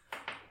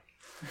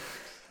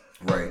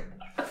 Right.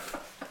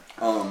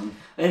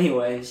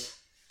 Anyways.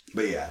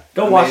 But yeah.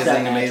 Go watch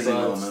that match,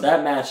 buds.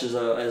 That match is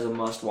a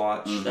must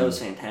watch. That was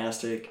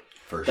fantastic.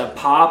 For sure. The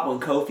pop when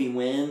Kofi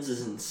wins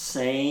is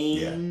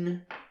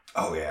insane. Yeah.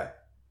 Oh yeah.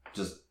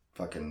 Just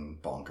fucking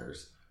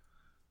bonkers.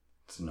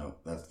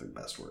 That's the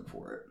best word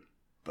for it.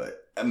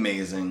 But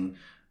amazing.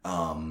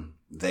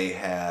 They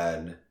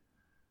had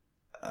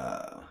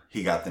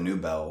he got the new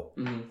belt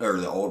or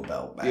the old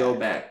belt back. The old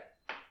back.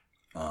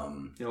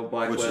 The old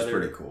black which leather. is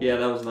pretty cool. Yeah,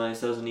 that was nice.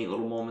 That was a neat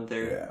little moment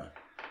there. Yeah.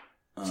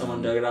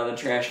 Someone dug it out of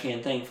the trash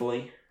can,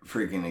 thankfully.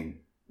 Freaking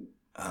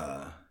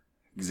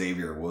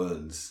Xavier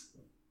Woods,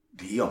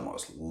 he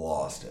almost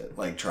lost it,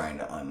 trying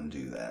to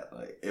undo that.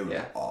 It was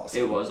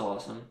awesome. It was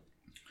awesome.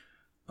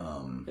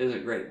 It was a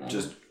great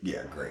moment.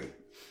 Great.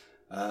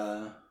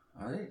 All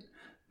right.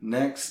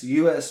 Next,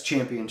 U.S.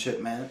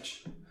 Championship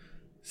match.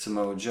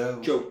 Samoa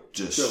Joe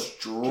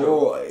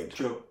destroyed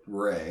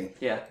Ray.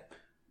 Yeah.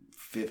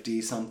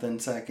 50-something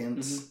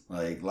seconds.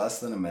 Less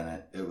than a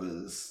minute. It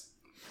was...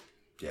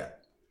 Yeah.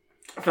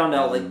 I found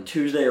out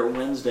Tuesday or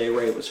Wednesday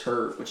Ray was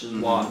hurt, which is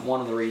one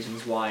of the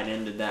reasons why it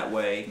ended that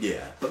way.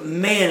 Yeah. But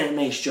man, it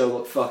makes Joe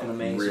look fucking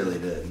amazing. Really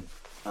did.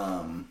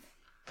 I'm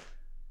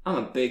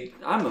a big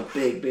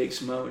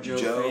Samoa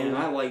Joe fan.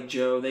 I like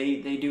Joe.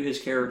 They do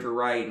his character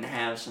right and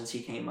have since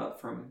he came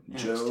up from NXT.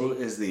 Joe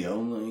is the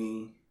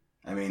only...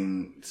 I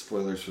mean,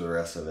 spoilers for the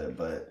rest of it,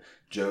 but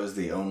Joe is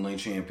the only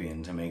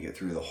champion to make it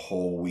through the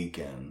whole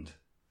weekend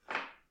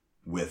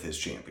with his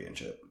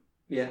championship.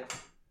 Yeah.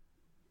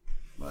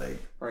 Right.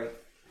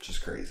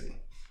 Just crazy.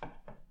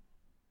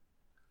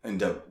 And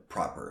the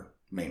proper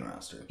main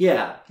roster.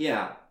 Yeah.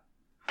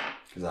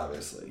 Because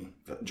obviously,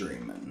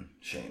 Dream and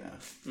Shayna.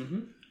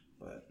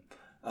 But,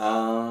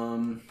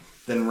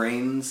 then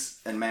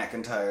Reigns and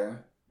McIntyre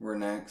were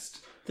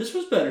next. This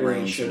was better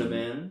than it should have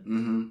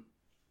been.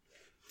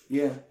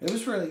 Yeah, it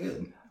was really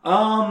good.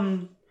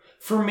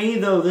 For me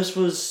though,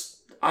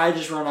 I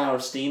just run out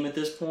of steam at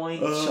this point,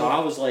 so I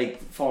was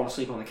falling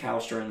asleep on the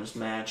couch during this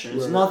match, and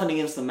it's nothing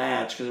against the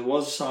match because it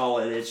was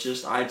solid. It's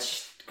just I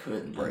just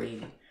couldn't. Right. I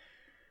mean,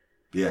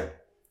 yeah.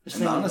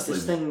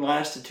 This thing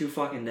lasted 2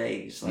 fucking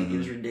days. It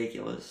was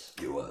ridiculous.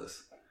 It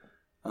was.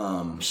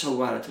 I'm so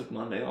glad I took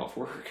Monday off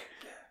work.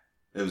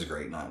 It was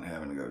great not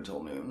having to go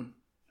till noon.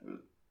 It was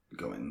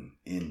going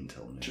in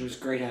till noon. It was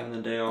great having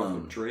the day off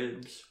with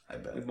Dribs. I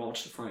bet. We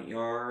mulched the front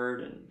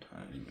yard and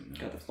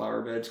got the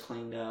flower beds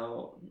cleaned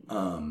out.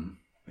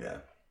 Yeah.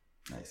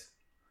 Nice.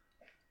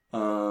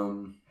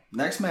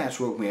 Next match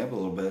woke me up a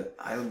little bit.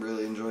 I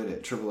really enjoyed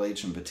it. Triple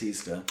H and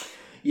Batista.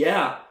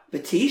 Yeah,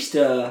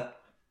 Batista,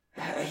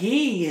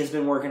 he has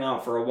been working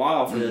out for a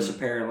while for this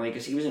apparently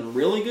because he was in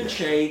really good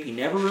shape. He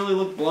never really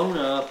looked blown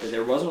up.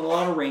 There wasn't a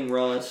lot of ring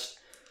rust.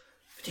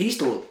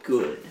 Batista looked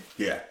good.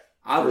 Yeah.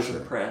 I was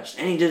impressed.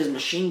 And he did his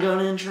machine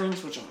gun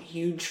entrance, which I'm a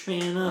huge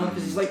fan of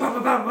because he's like, pow,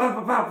 pow, pow, pow,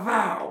 pow, pow,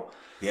 pow.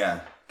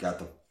 Yeah, got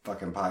the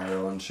fucking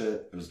pyro and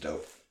shit. It was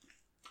dope.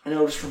 I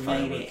noticed from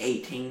Mania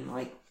 18,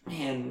 like,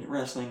 man,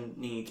 wrestling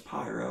needs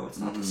pyro. It's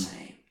not the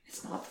same.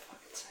 It's not the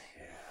fucking same.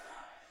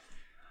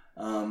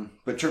 Yeah.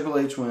 But Triple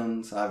H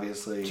wins,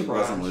 obviously. He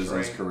wasn't losing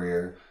his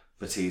career.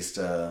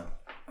 Batista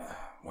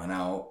went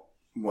out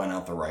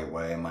the right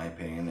way, in my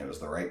opinion. It was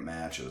the right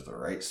match. It was the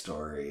right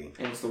story.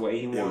 And it's the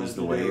way he wanted to do it. It was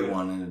the way he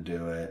wanted to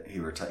do it. He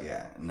retired.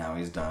 Yeah, now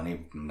he's done.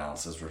 He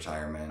announced his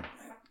retirement.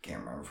 I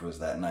can't remember if it was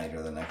that night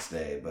or the next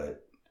day,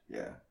 but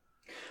yeah.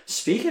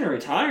 Speaking of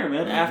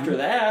retirement, after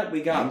that,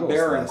 we got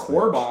Baron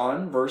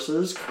Corbin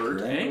versus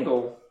Kurt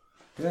Angle.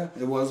 Yeah,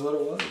 it was what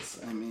it was.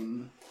 I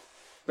mean...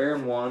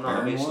 Baron won,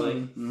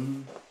 obviously.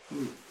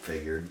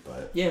 Figured,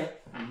 but... Yeah.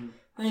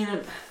 I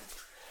mean,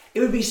 it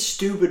would be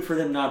stupid for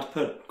them not to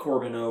put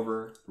Corbin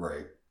over.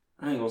 Right.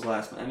 Angle's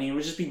last match. I mean, it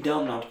would just be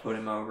dumb not to put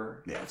him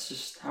over. Yeah. That's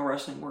just how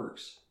wrestling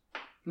works.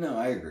 No,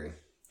 I agree.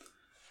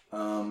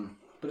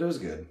 But it was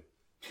good.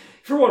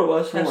 For what it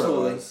was, for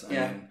absolutely. What it was.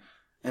 Yeah.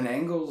 I mean,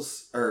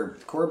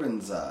 and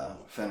Corbin's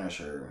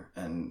finisher,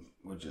 and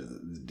which is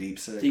the Deep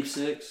Six. Deep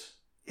Six.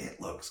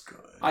 It looks good.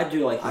 I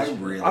do like his.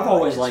 I've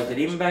always liked it.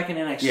 Even back in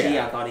NXT,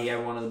 I thought he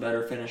had one of the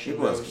better finishing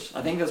moves.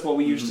 I think that's what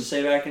we used to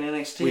say back in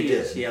NXT. We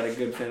did. He had a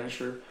good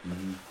finisher.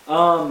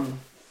 Then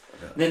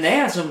they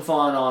had some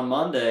fun on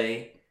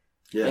Monday.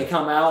 Yeah. They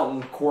come out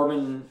and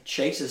Corbin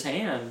shakes his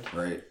hand.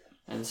 Right.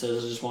 And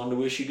says, I just wanted to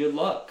wish you good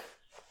luck.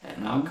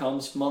 And out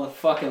comes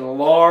motherfucking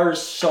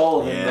Lars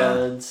Sullivan,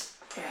 buds.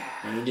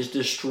 And he just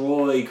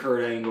destroyed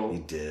Kurt Angle. He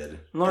did.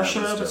 And Lars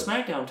showed up at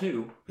SmackDown,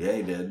 too. Yeah,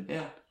 he did.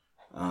 Yeah.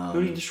 Who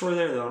did he destroy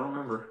there, though? I don't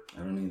remember. I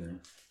don't either.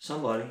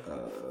 Somebody.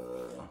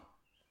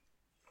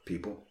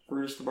 People.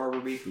 Brutus the Barber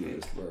Beefcake.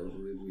 Brutus the Barber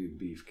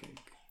Beefcake.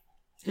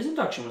 His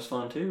induction was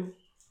fun, too.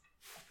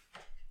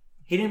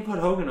 He didn't put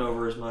Hogan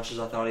over as much as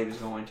I thought he was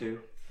going to.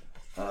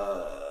 The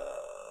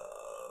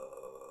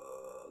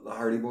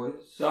Hardy Boys?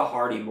 The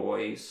Hardy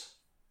Boys.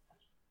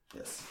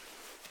 Yes.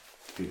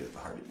 He did the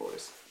Hardy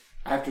Boys.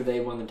 After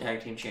they won the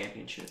Tag Team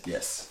Championship.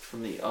 Yes.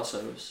 From the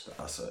Usos. The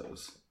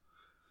Usos.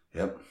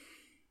 Yep.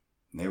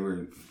 They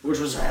were... Which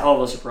was a hell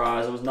of a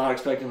surprise. I was not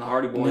expecting the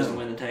Hardy Boys to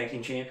win the Tag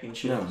Team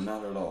Championship. No,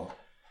 not at all.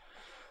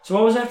 So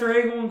what was after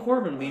Angle and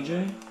Corbin,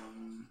 BJ?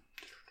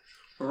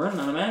 We're running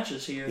out of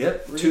matches here.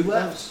 Yep, we're 2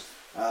 left.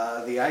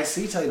 The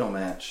IC title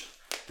match.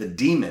 The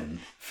Demon,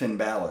 Finn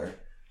Balor,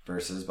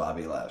 versus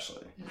Bobby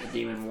Lashley. The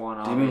Demon won,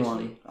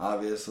 obviously.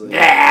 Obviously.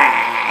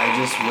 I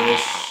just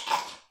wish...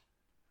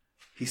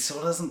 He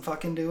still doesn't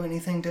fucking do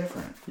anything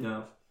different.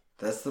 No.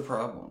 That's the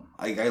problem.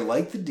 I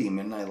like the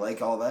Demon. I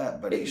like all that,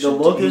 but the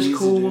look is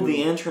cool.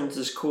 The entrance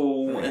is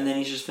cool, and then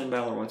he's just Finn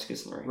Balor once he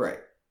gets in the ring. Right.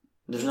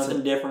 There's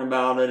nothing different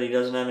about it. He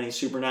doesn't have any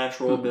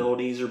supernatural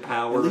abilities or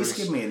powers. At least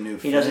give me a new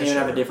finisher. He doesn't even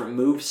have a different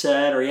move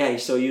set, or he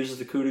still uses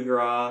the coup de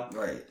grace.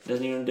 Right. He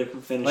doesn't even have a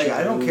different finisher. Like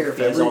I don't care if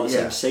he has all the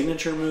same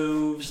signature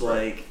moves.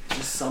 Right. Like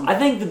just something. I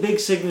think the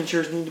big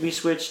signatures need to be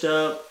switched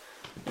up.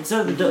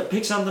 Instead of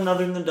pick something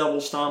other than the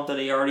double stomp that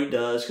he already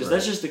does, because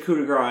that's just the coup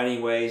de grace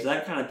anyways.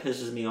 That kind of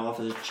pisses me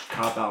off as a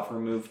cop out for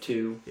move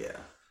 2. Yeah.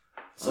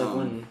 It's like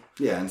when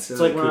it's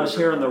like when I was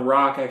hearing The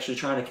Rock actually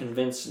trying to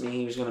convince me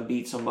he was going to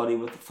beat somebody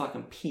with the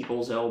fucking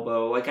people's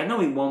elbow. Like I know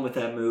he won with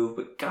that move,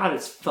 but God,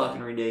 it's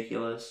fucking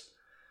ridiculous.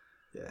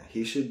 Yeah,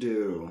 he should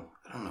do.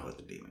 I don't know what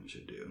the Demon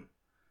should do.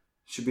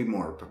 Should be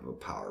more of a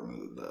power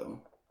move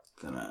though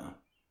than a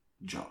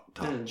jump.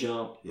 Than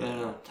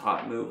a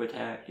top move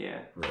attack. Yeah.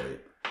 Right.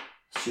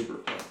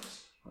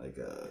 Superplex. Like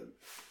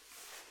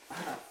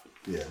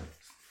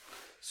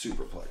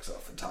superplex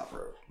off the top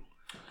rope.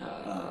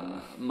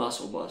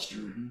 Muscle Buster.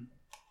 Mm-hmm.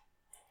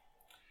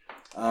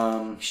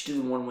 You should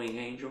do the One Wing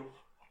Angel.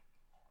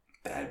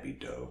 That'd be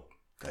dope.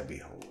 That'd be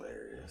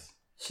hilarious.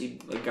 See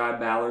a guy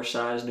Balor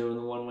size doing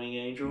the One Wing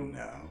Angel?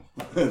 No.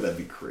 That'd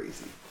be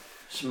crazy.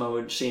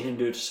 Seeing him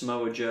do it to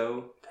Samoa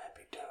Joe. That'd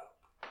be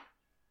dope.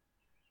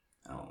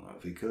 I don't know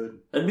if he could.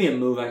 That'd be a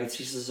move I could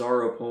see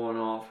Cesaro pulling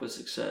off with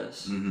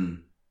success. Mm-hmm.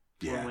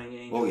 Yeah. One Wing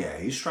Angel. Oh yeah,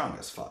 he's strong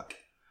as fuck.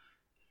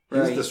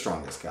 He's the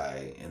strongest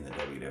guy in the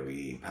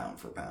WWE pound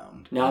for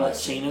pound. Now that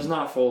Cena's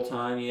not full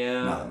time,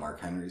 Now that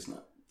Mark Henry's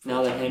not.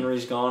 Now that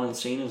Henry's gone and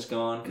Cena's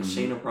gone, because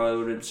Cena probably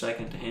would have been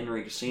second to Henry,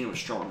 because Cena was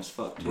strong as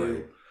fuck too.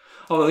 Right.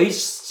 Although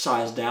he's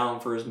sized down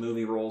for his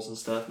movie roles and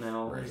stuff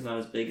now. Right. He's not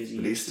as big as he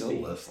used to be. But he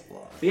still lifts a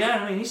lot. But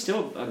yeah, I mean, he's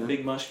still a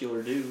big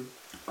muscular dude.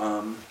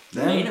 The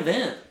main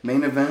event.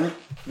 Main event.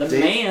 The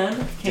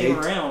man came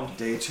around.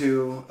 Day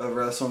 2 of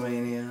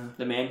WrestleMania.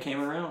 The man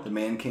came around. The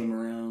man came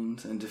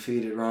around and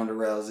defeated Ronda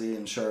Rousey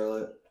and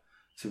Charlotte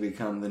to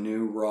become the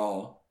new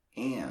Raw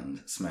and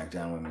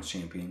SmackDown Women's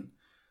Champion.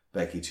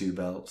 Becky 2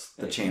 belts.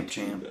 The champ.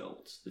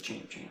 Belts. The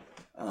champ.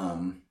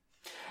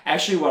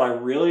 Actually, what I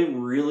really,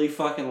 really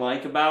fucking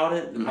like about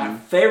it, my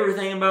favorite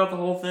thing about the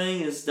whole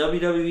thing is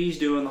WWE's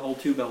doing the whole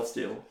 2 belts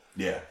deal.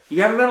 Yeah.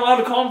 You haven't been allowed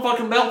to call them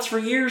fucking belts for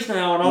years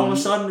now, and all of a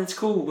sudden it's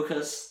cool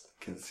because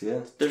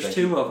there's Becky,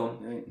 2 of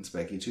them. Right, it's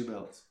Becky 2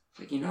 belts.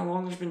 Like, you know how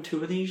long there's been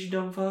 2 of these, you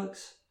dumb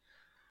fucks?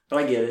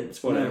 But I get it.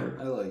 It's whatever.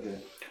 Yeah, I like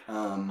it.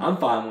 I'm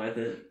fine with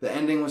it. The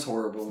ending was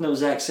horrible. It's no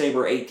Zack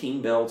Sabre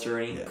 18 belts or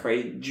any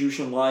crazy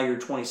Jushin Liger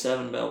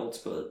 27 belts,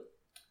 but...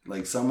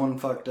 Like, someone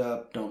fucked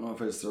up. Don't know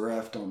if it's the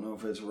ref. Don't know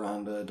if it's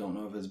Ronda. Don't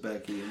know if it's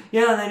Becky.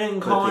 Yeah, they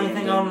didn't call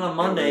anything on a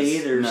Monday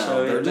either. No,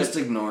 so they're just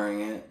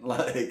ignoring it.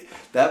 Like,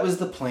 that was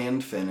the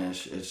planned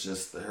finish. It's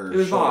just her... It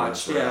was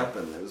botched,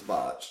 and it was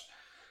botched.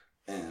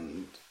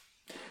 And...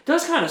 It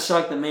does kind of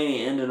suck that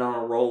Mania ended on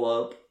a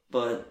roll-up,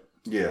 but...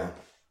 Yeah.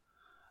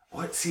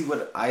 What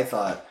I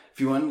thought... If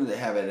you wanted to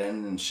have it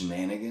end in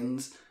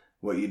shenanigans,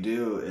 what you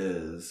do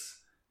is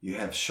you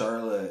have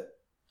Charlotte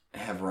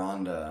have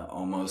Ronda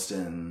almost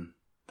in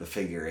the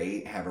figure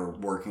 8, have her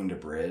working to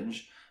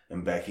bridge,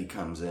 and Becky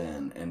comes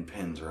in and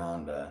pins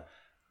Ronda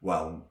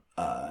while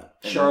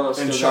Charlotte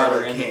in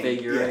the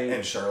figure 8.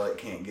 And Charlotte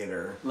can't get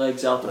her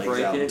legs out to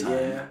break it.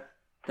 Yeah.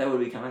 That would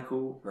be kind of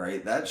cool.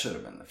 Right? That should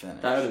have been the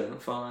finish. That would have been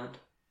fun.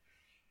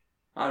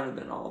 I would have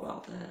been all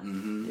about that.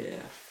 Mm-hmm.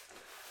 Yeah.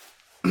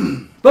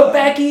 But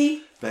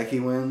Becky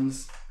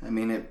wins. I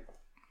mean, it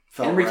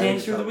felt and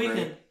retains right. through the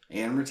weekend.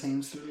 And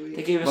retains through the weekend.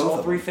 They gave us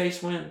all 3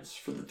 face wins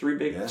for the 3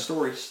 big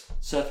stories.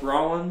 Seth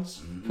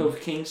Rollins,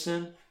 Kofi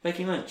Kingston,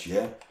 Becky Lynch.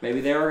 Yeah.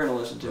 Maybe they are going to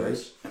listen to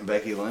us. And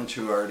Becky Lynch,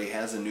 who already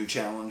has a new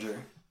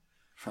challenger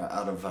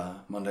out of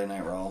Monday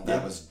Night Raw.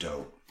 That was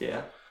dope.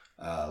 Yeah.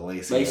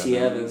 Lacey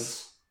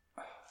Evans.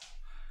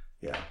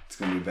 Yeah, it's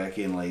going to be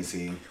Becky and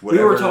Lacey. We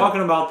were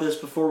talking about this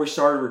before we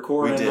started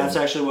recording. And that's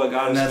actually what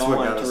got us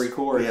going to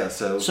record. Yeah,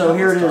 so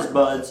here it is,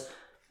 buds.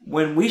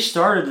 When we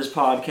started this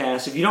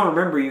podcast, if you don't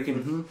remember, you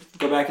can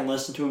go back and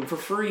listen to them for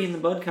free in the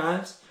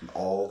Budkives.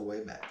 All the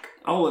way back.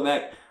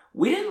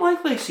 We didn't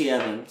like Lacey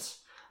Evans.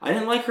 I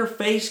didn't like her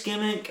face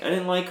gimmick. I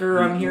didn't like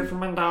her, I'm here for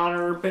my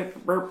daughter.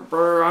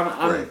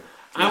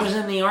 I was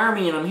in the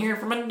army and I'm here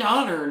for my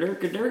daughter.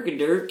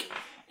 Dirk.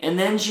 And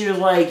then she was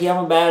like, yeah,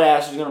 I'm a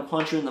badass. Who's going to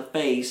punch you in the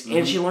face.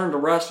 And she learned to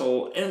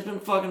wrestle. And it's been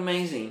fucking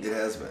amazing. It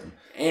has been.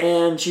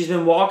 And she's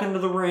been walking to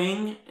the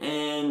ring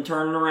and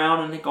turning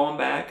around and going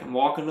back. And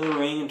walking to the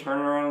ring and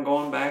turning around and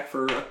going back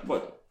for,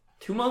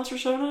 2 months or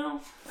so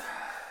now?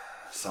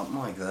 Something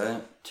like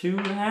that.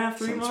 2.5,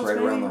 3 months, right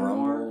maybe around the more.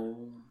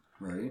 Rumble,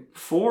 right?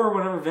 Before,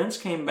 whenever Vince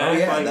came back,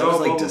 that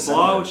was like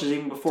December. which is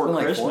even before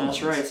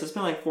Christmas, right? So it's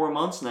been like 4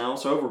 months now,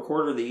 so over a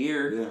quarter of the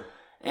year. Yeah.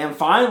 And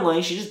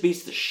finally, she just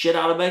beats the shit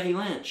out of Becky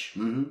Lynch.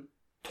 Mm-hmm.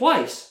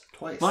 Twice.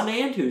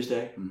 Monday and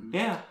Tuesday. Mm-hmm.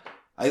 Yeah.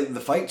 The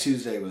fight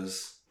Tuesday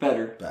was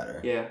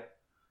better. Yeah.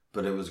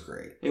 But it was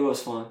great. It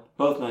was fun.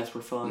 Both nights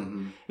were fun.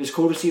 Mm-hmm. It was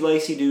cool to see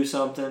Lacey do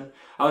something.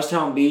 I was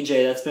telling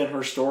BJ that's been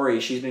her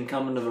story. She's been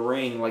coming to the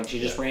ring. Like, she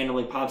just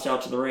randomly pops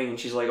out to the ring and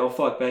she's like, oh,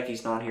 fuck,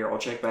 Becky's not here. I'll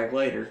check back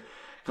later.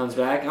 Comes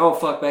back. Oh,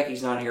 fuck,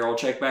 Becky's not here. I'll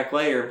check back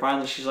later. And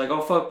finally she's like, oh,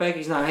 fuck,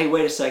 Becky's not. Hey,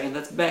 wait a second.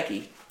 That's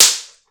Becky.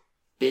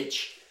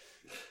 Bitch.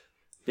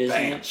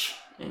 Business.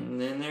 And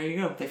then there you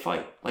go. They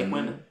fight like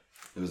women.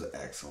 It was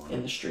excellent.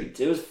 In the streets.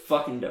 It was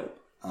fucking dope.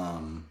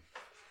 Fucking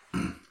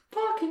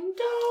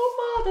dope,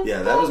 motherfuckers.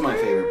 Yeah, that was my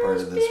favorite part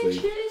of this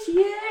week.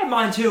 Yeah,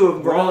 mine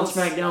too. Raw and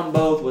SmackDown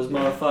both was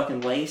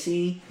motherfucking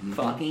Lacey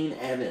fucking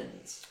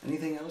Evans.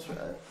 Anything else?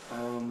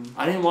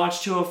 I didn't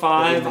watch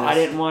 205. I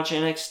didn't watch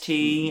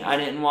NXT. I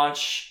didn't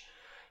watch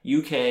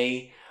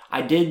UK.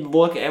 I did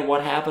look at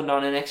what happened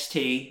on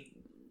NXT.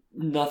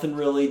 Nothing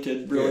really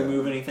to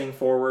move anything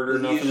forward or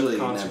nothing of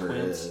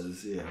consequence. Never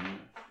is, yeah.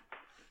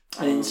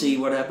 I didn't see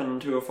what happened on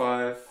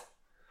 205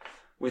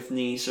 with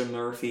Nice or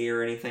Murphy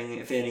or anything,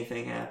 if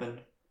anything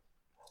happened.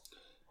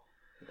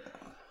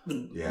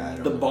 Yeah,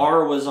 the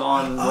bar was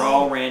on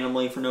Raw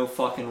randomly for no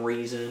fucking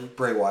reason.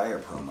 Bray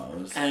Wyatt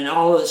promos. And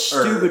all this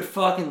stupid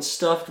fucking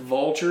stuffed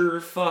vulture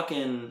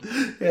fucking...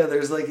 Yeah,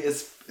 there's like,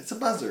 it's a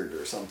buzzard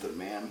or something,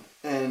 man.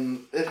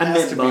 And it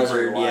has to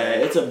buzzard, be Bray Wyatt.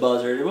 Yeah, it's a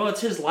buzzard. Well,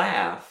 it's his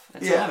laugh.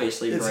 It's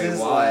obviously it's Bray his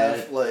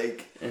Wyatt.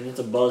 Laugh, and it's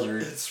a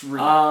buzzard. It's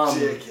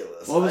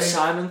ridiculous. What was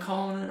Simon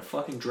calling it? A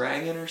fucking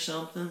dragon or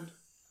something?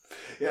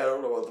 Yeah, I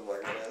don't know what the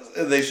fuck it is.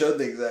 And they showed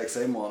the exact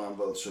same one on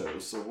both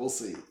shows, so we'll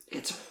see.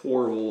 It's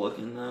horrible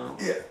looking, though.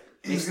 Yeah.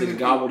 Makes the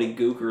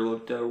gobbledygooker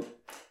look dope.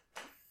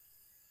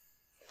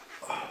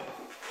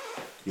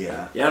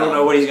 Yeah. Yeah, I don't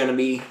know what he's going to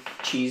be.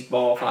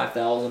 Cheeseball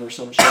 5000 or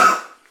some shit.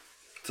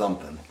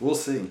 Something. We'll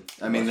see.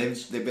 I mean,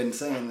 they've been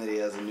saying that he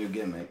has a new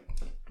gimmick.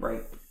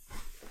 Right.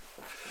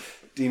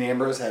 Dean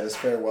Ambrose had his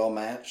farewell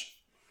match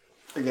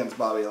against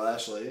Bobby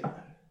Lashley.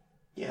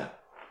 Yeah.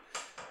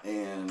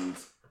 And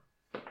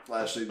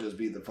Lashley just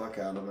beat the fuck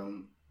out of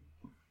him.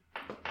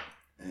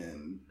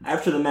 And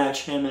after the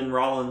match,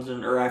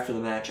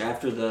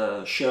 after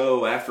the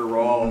show, after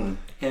Raw, him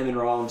and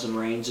Rollins and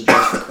Reigns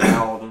addressed the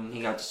crowd, and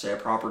he got to say a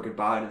proper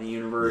goodbye to the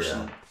universe.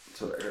 Yeah, and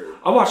that's what I heard.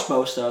 I watched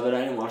most of it.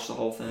 I didn't watch the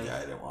whole thing. Yeah, I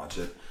didn't watch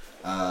it.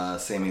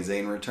 Sami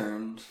Zayn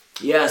returned.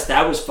 Yes,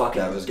 that was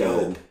fucking dope.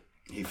 Good.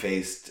 He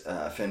faced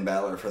Finn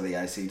Balor for the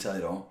IC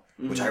title,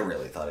 which I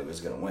really thought he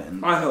was going to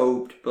win. I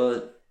hoped,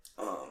 but...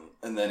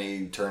 and then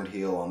he turned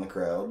heel on the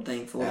crowd.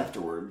 Thankfully.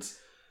 Afterwards,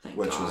 Thank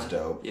which God. was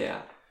dope.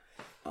 Yeah.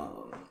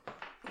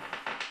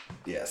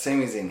 Yeah,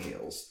 Sami Zayn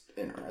heel's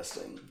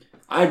interesting.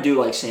 I do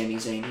like Sami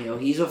Zayn heel.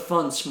 He's a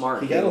fun,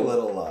 smart He heel. got a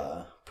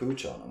little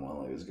pooch on him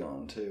while he was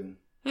gone, too.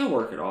 He'll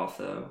work it off,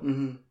 though.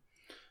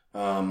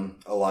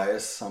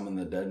 Elias summoned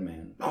the dead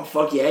man. Oh,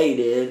 fuck yeah, he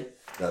did.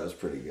 That was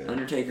pretty good.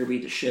 Undertaker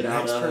beat the shit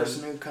out of him. Next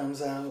person who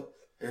comes out,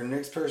 or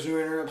next person who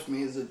interrupts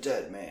me is a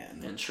dead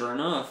man. And sure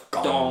enough,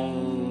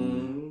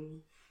 dong.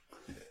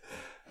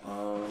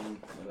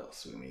 What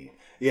else do we need?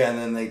 Yeah, and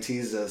then they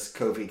teased us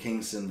Kofi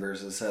Kingston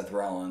versus Seth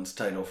Rollins,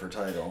 title for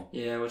title.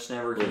 Yeah, which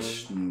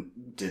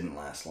didn't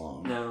last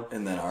long. No.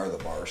 And then Are the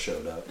Bar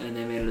showed up. And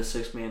they made it a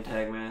 6-man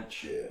tag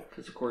match. Yeah.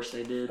 Because of course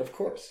they did. Of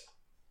course.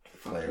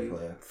 Fuck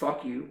you.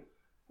 Fuck you.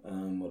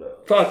 What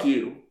else? Fuck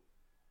you.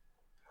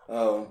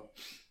 Oh,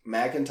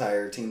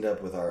 McIntyre teamed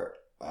up with Are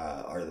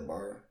the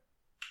Bar.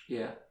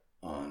 Yeah.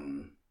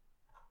 On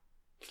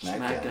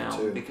SmackDown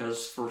too.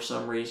 Because for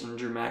some reason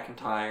Drew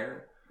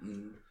McIntyre.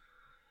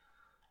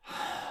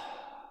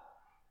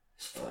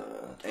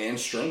 And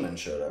Strowman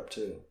showed up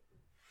too.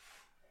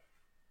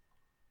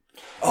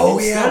 Oh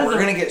we're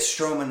gonna get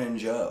Strowman and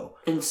Joe.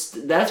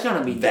 That's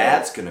gonna be.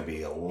 That's gonna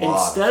be a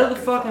lot. Instead of the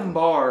fucking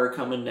Bar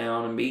coming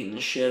down and beating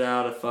the shit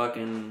out of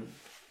fucking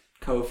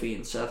Kofi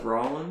and Seth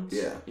Rollins,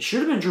 yeah, it should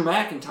have been Drew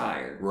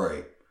McIntyre.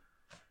 Right.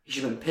 He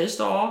should have been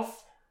pissed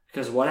off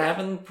because of what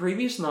happened the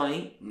previous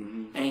night,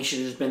 and he should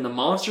have just been the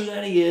monster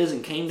that he is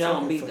and came down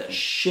and beat the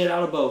shit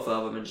out of both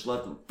of them and just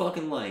left them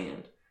fucking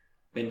laying.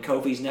 Been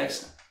Kofi's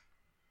next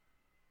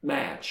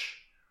match.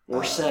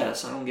 Or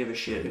Seth's. I don't give a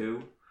shit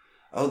who.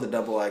 Oh, the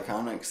Double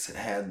Iconics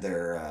had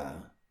their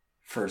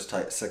first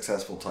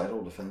successful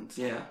title defense.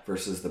 Yeah.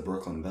 Versus the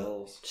Brooklyn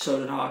Bells. So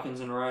did Hawkins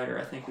and Ryder.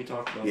 I think we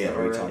talked about that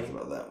already. already. Yeah, we talked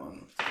about that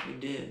one. We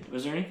did.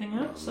 Was there anything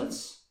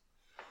else?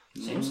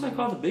 Seems like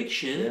all the big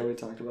shit. Yeah, we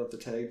talked about the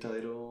tag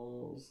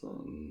titles.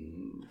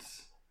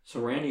 So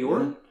Randy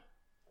Orton?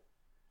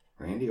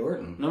 Randy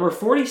Orton. Number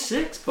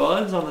 46,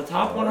 buds, on the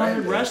top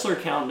 100 wrestler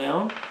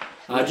countdown.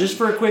 Just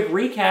for a quick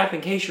recap,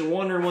 in case you're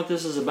wondering what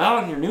this is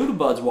about and you're new to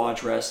Buds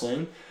Watch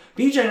Wrestling,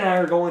 BJ and I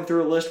are going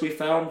through a list we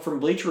found from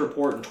Bleacher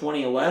Report in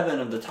 2011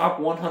 of the top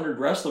 100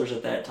 wrestlers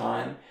at that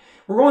time.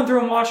 We're going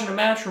through and watching a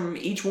match from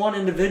each one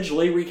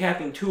individually,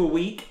 recapping 2 a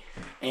week,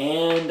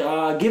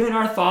 and giving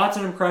our thoughts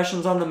and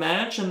impressions on the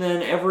match. And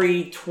then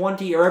every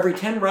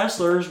 10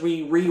 wrestlers,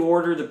 we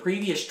reorder the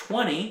previous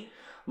 20,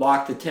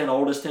 lock the 10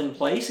 oldest in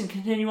place, and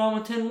continue on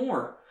with 10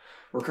 more.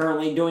 We're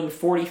currently doing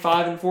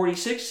 45 and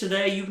 46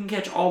 today. You can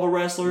catch all the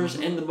wrestlers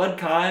in the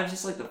Budkives.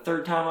 It's like the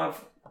third time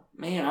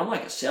I'm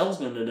like a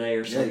salesman today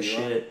or some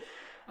shit.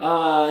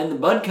 In the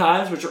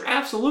Budkives, which are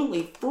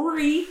absolutely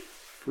free.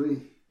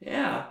 Free.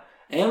 Yeah.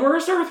 And we're going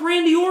to start with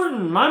Randy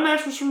Orton. My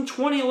match was from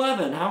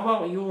 2011. How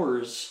about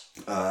yours?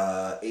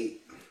 8.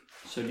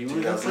 So do you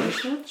want to go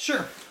first then?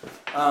 Sure.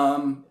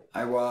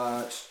 I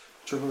watched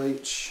Triple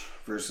H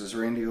versus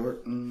Randy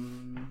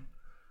Orton.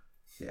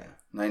 Yeah.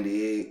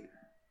 98.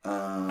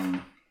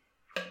 I'm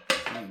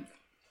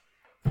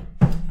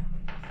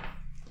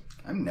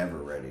never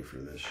ready for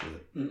this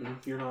shit.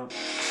 You're not.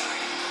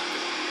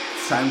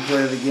 It's time to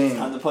play the game.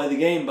 Time to play the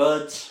game,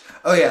 buds.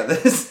 Oh yeah,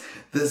 that's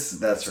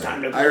right.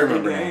 Time to play I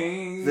remember the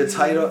game. The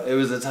title. It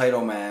was a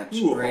title match.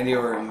 Ooh. Randy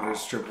Orton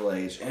versus Triple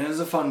H, and it was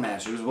a fun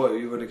match. It was what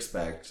you would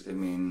expect. I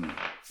mean,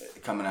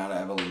 coming out of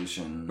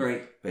Evolution,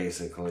 right?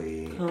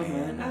 Basically,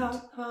 out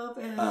of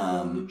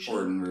Evolution.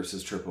 Orton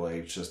versus Triple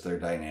H, just their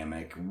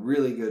dynamic.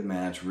 Really good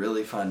match.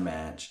 Really fun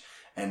match.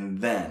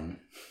 And then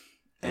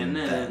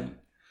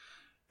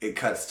it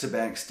cuts to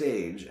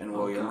backstage, and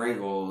William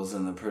Regal is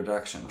in the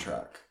production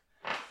truck,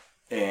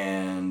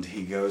 and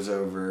he goes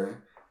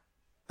over.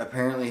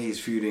 Apparently he's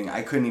feuding.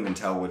 I couldn't even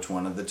tell which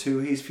one of the two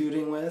he's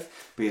feuding with.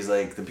 But he's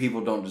like, the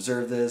people don't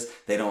deserve this.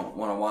 They don't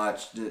want to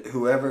watch.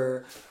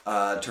 Whoever,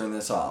 turn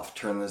this off.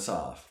 Turn this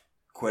off.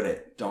 Quit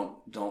it.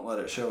 Don't let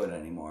it show it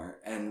anymore.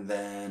 And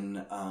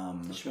then...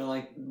 it's been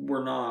like,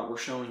 we're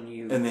showing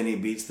you. And then he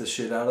beats the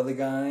shit out of the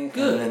guy.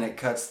 Good. And then it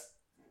cuts...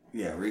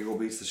 Yeah, Regal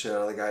beats the shit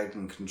out of the guy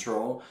in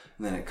Control.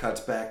 And then it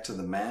cuts back to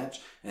the match.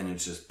 And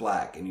it's just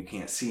black. And you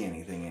can't see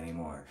anything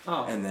anymore.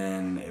 Oh. And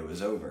then it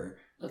was over.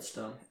 That's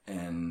dumb.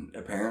 And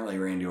apparently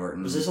Randy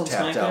Orton was this on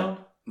tapped SmackDown?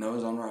 out. No, it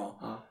was on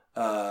Raw.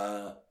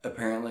 Oh.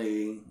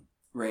 Apparently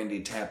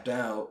Randy tapped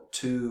out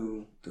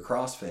to the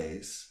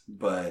crossface,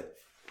 but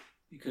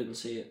you couldn't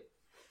see it.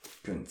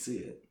 Couldn't see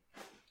it.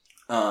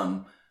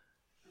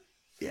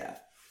 Yeah.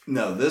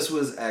 No, this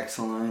was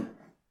excellent.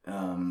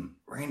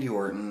 Randy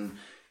Orton.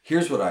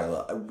 Here's what I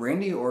love.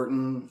 Randy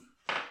Orton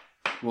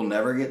will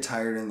never get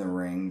tired in the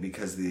ring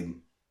because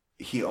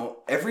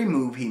every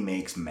move he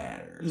makes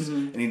matters,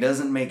 and he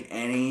doesn't make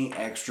any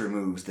extra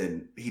moves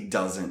that he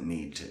doesn't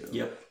need to.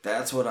 Yep,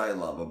 that's what I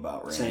love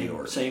about Randy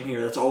Orton. Same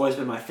here. That's always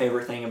been my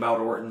favorite thing about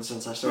Orton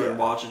since I started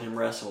watching him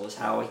wrestle. Is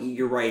how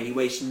you're right. He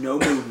wastes no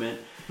movement.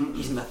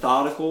 He's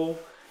methodical.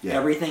 Yeah.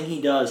 Everything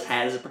he does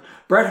has.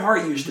 Bret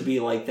Hart used to be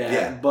like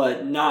that,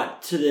 but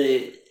not to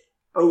the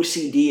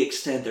OCD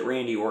extent that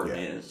Randy Orton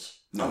is.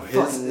 No, I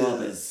fucking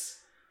love it.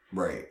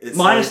 Right. It's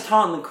minus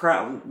taunting the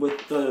crowd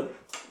with the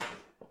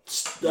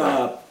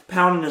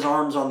pounding his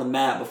arms on the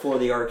mat before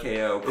the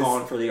RKO,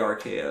 calling for the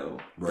RKO.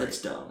 Right.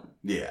 That's dumb.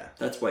 Yeah.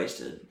 That's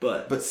wasted.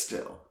 But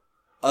still.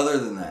 Other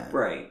than that.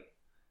 Right.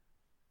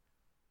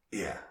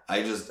 Yeah.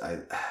 This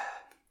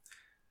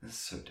is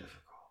so difficult.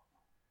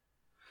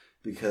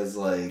 Because,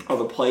 like... Oh,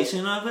 the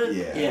placing of it?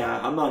 Yeah. Yeah,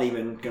 I'm not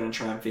even going to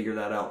try and figure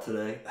that out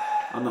today.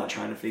 I'm not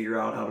trying to figure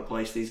out how to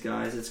place these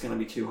guys. It's going to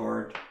be too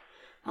hard.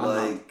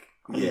 I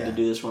need to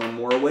do this when I'm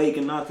more awake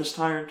and not this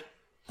tired.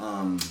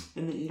 In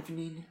the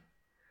evening.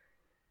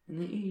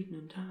 In the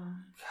evening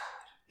time.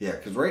 God. Yeah,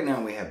 because right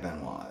now we have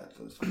Benoit at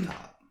the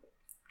top.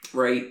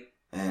 Right.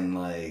 And,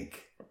 and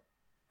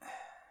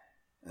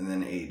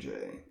then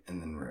AJ.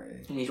 And then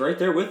Ray. And he's right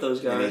there with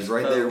those guys. And he's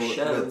right there with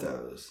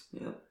those.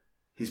 Yep.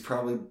 He's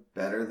probably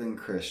better than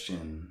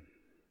Christian,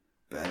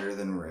 better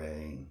than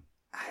Ray,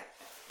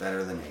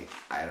 better than AJ.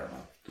 I don't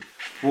know.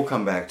 We'll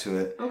come back to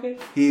it. Okay.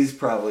 He's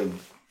probably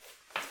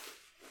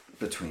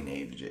between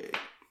AJ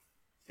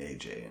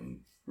and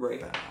Ray.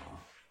 Benoit.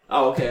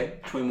 Oh, okay.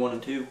 Between 1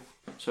 and 2.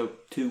 So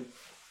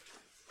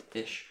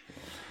 2-ish.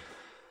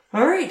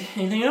 All right.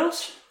 Anything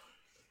else?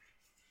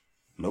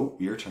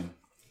 Nope. Your turn.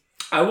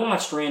 I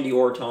watched Randy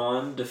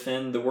Orton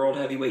defend the World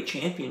Heavyweight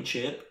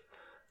Championship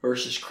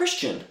versus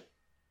Christian.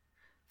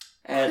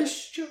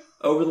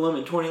 Over the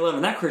Limit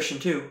 2011. That Christian,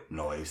 too.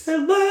 Nice.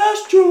 At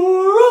last you're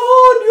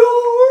on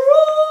your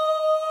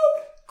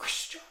own.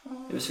 Christian.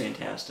 It was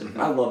fantastic. Mm-hmm.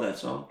 I love that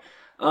song.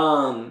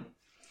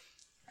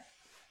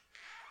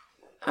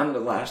 I'm the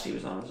last he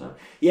was on his own.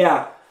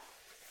 Yeah.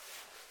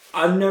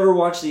 I've never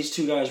watched these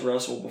two guys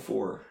wrestle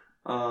before.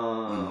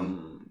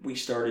 We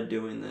started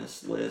doing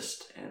this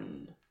list,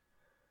 and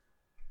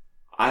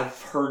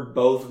I've heard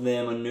both of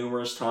them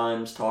numerous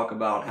times talk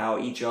about how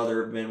each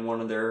other have been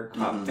one of their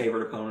top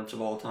favorite opponents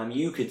of all time.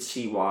 You could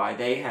see why.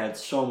 They had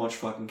so much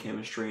fucking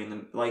chemistry in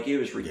them. Like, it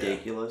was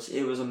ridiculous.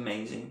 Yeah. It was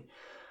amazing.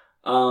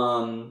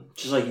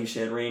 Just like you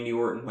said, Randy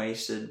Orton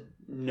wasted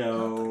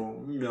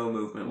no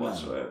movement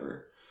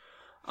whatsoever.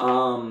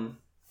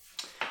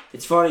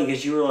 It's funny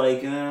because you were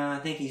like, I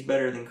think he's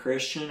better than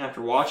Christian.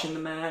 After watching the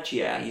match,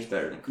 yeah, he's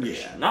better than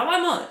Christian. Yeah. Not by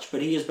much,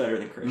 but he is better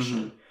than Christian.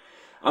 Mm-hmm.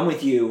 I'm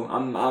with you.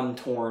 I'm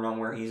torn on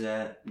where he's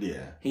at.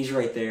 Yeah. He's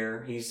right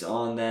there. He's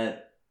on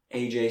that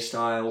AJ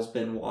Styles,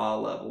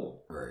 Benoit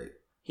level. Right.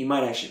 He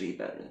might actually be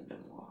better than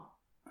Benoit.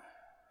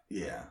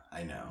 Yeah,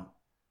 I know.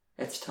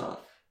 That's tough.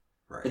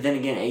 Right. But then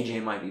again,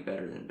 AJ might be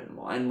better than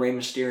Benoit. And Rey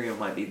Mysterio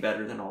might be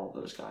better than all of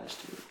those guys,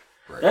 too.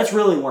 Right. That's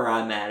really where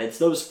I'm at. It's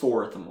those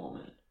four at the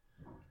moment.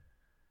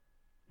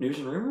 News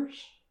and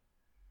rumors?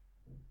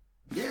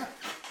 Yeah.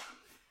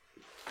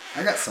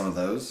 I got some of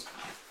those.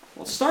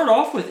 Let's start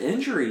off with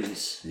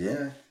injuries.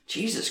 Yeah.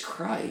 Jesus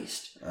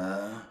Christ.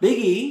 Big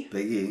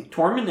E.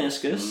 Torn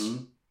meniscus.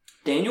 Mm-hmm.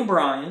 Daniel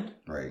Bryan.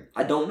 Right.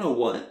 I don't know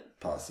what.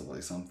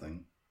 Possibly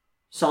something.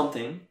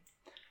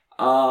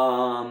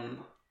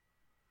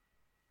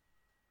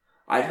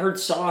 I'd heard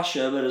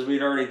Sasha, but as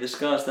we'd already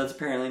discussed, that's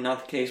apparently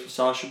not the case with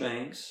Sasha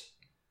Banks.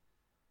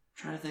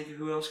 I'm trying to think of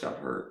who else got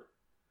hurt.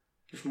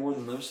 There's more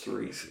than those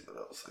three. Let's see what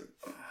else.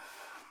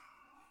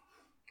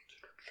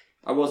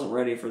 I wasn't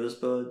ready for this,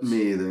 buds.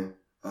 Me either.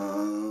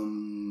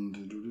 I'm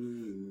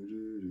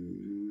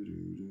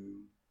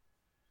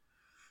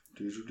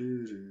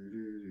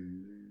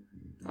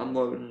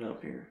loading it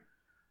up here.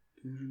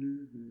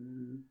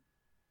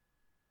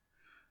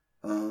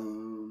 I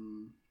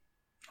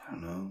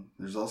don't know.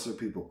 There's also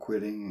people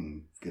quitting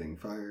and getting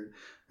fired.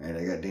 All right,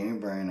 I got Daniel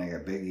Bryan. I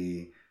got Big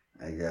E.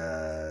 I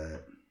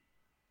got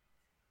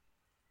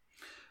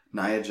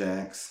Nia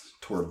Jax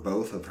tore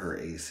both of her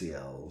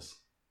ACLs.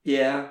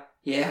 Yeah.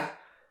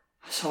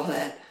 I saw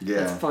that. Yeah.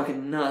 That's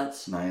fucking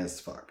nuts. Nia's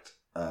fucked.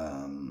 I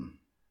don't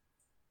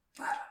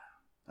know.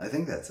 I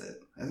think that's it.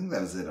 I think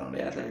that was it on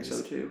injuries. Yeah, I think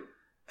so too.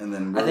 And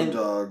then Road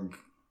Dogg.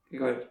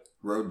 Go ahead.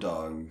 Road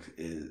Dogg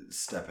is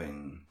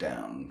stepping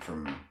down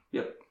from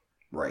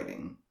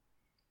writing.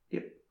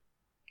 Yep.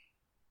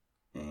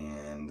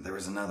 And there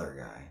was another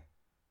guy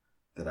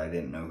that I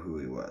didn't know who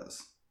he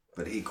was,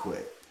 but he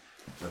quit.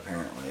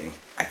 Apparently,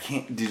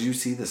 did you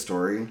see the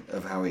story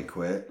of how he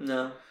quit?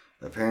 No.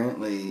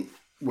 Apparently,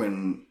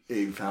 when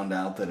he found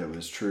out that it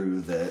was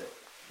true that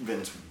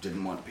Vince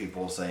didn't want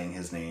people saying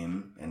his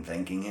name and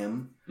thanking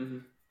him,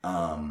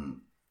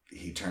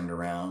 he turned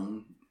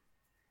around,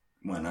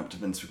 went up to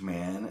Vince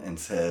McMahon and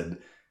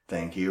said,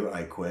 "Thank you,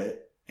 I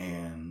quit,"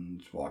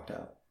 and walked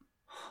out.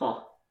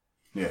 Huh.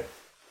 Yeah.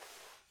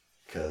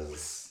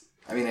 Because,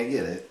 I mean, I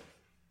get it.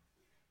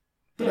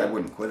 But I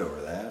wouldn't quit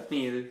over that.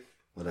 Me either.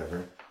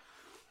 Whatever.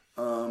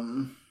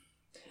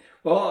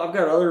 Well, I've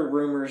got other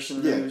rumors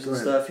and news and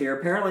stuff here.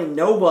 Apparently,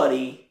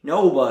 nobody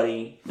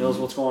knows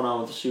what's going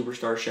on with the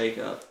Superstar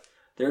shakeup.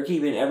 They're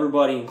keeping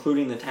everybody,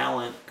 including the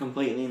talent,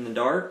 completely in the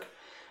dark.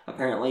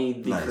 Apparently,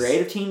 the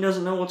creative team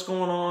doesn't know what's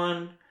going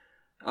on.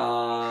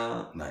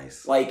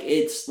 Nice. Like,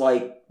 it's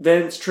like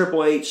Vince,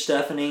 Triple H,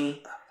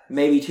 Stephanie,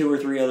 maybe 2 or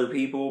 3 other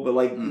people, but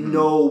like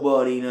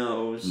nobody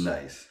knows.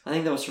 Nice. I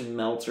think that was from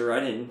Meltzer. I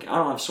don't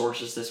have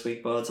sources this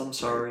week, buds. I'm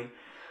sorry.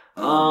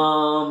 We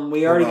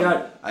already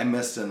got. I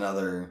missed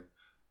another.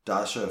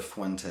 Dasha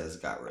Fuentes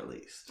got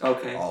released.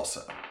 Okay.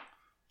 Also,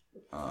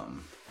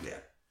 yeah,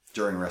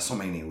 during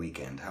WrestleMania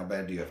weekend. How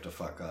bad do you have to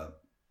fuck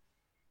up?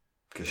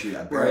 Because she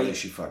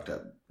fucked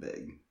up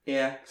big.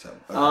 Yeah. So.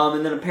 Okay.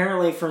 And then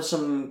apparently from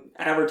some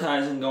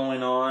advertising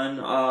going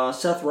on,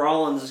 Seth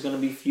Rollins is going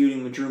to be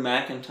feuding with Drew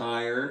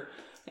McIntyre,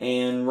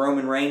 and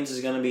Roman Reigns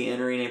is going to be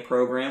entering a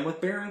program with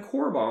Baron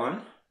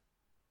Corbin.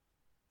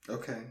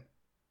 Okay.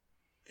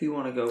 If you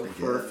want to go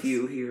for a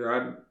few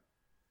here,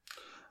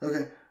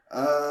 Okay.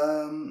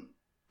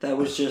 That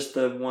was just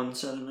the one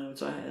set of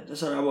notes I had. I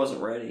said I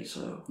wasn't ready,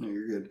 so. No,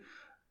 you're good.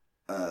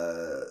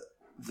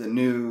 The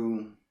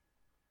new.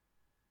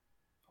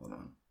 Hold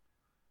on.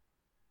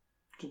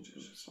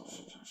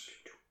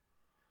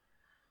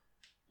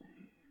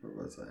 Where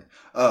was I?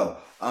 Oh,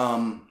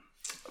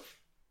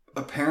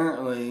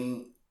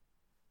 apparently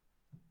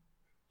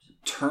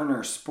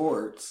Turner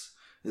Sports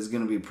is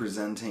going to be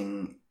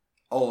presenting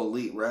All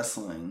Elite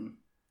Wrestling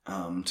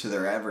to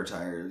their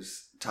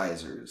advertisers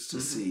to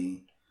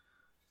see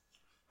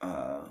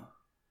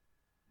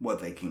what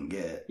they can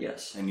get.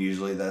 Yes. And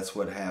usually that's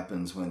what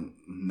happens when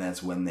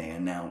they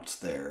announce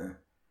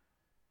their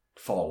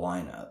fall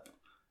lineup.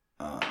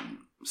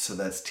 So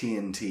that's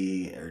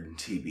TNT or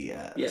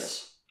TBS.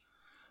 Yes.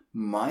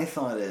 My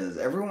thought is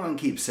everyone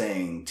keeps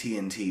saying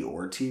TNT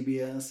or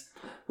TBS.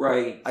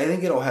 Right. I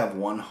think it'll have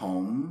one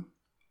home.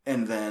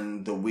 And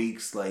then the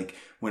weeks, like,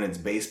 when it's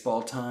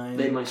baseball time...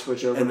 They might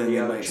switch over to the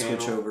other channel.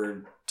 Switch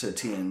over to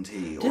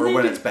TNT.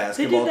 When it's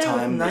basketball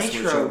time, they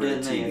switch over to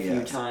TBS. Didn't they, a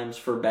few times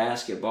for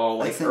basketball?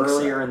 Like,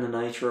 earlier in the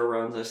Nitro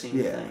runs, I seem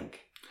to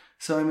think.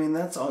 So, I mean,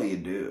 that's all you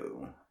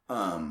do.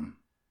 But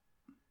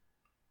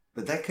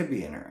that could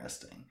be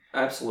interesting.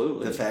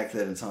 Absolutely. The fact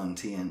that it's on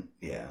TNT...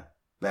 Yeah.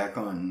 Back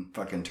on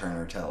fucking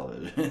Turner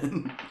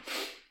Television.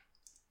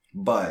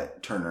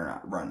 But Turner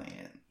not running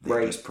it.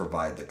 They just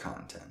provide the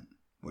content.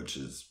 Which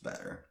is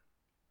better.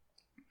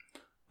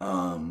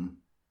 Oh,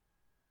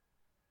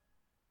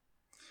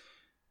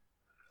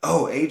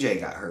 AJ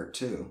got hurt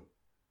too.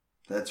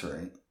 That's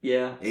right.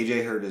 Yeah.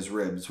 AJ hurt his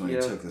ribs when he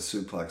took the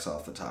suplex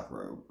off the top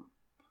rope.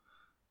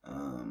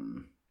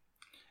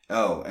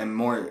 Oh, and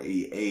more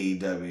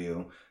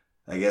AEW.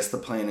 I guess the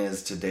plan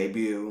is to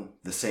debut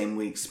the same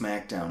week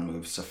SmackDown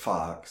moves to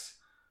Fox,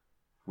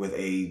 with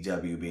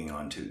AEW being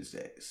on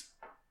Tuesdays.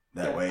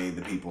 That way,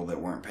 the people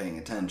that weren't paying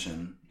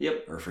attention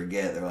or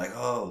forget, they're like,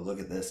 oh, look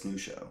at this new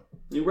show.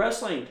 New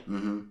wrestling.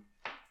 Mm-hmm.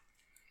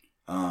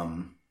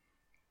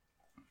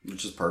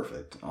 Which is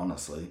perfect,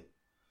 honestly.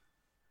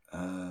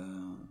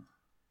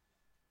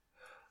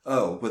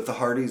 With the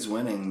Hardys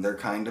winning, they're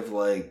kind of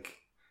like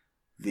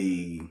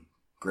the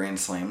Grand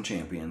Slam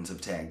champions of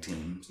tag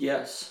teams.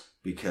 Yes.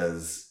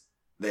 Because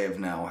they have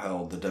now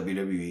held the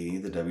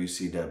WWE, the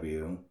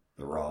WCW,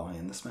 the Raw,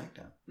 and the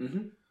SmackDown.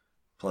 Mm-hmm.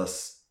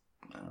 Plus...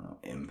 I don't know,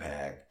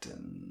 Impact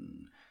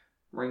and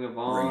Ring of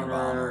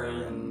Honor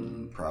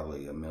and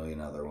probably a million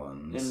other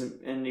ones.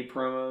 Indie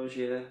promos,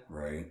 yeah.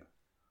 Right.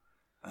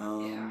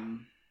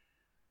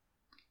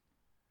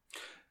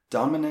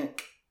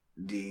 Dominic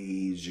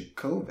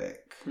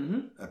Dijakovic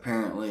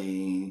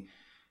apparently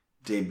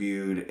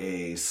debuted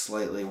a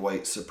slightly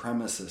white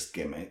supremacist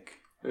gimmick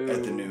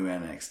at the new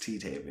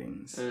NXT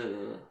tapings.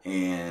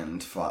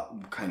 And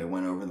kind of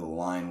went over the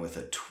line with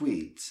a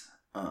tweet.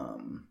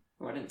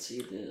 I didn't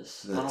see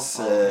this. That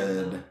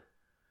said,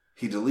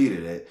 he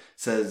deleted it.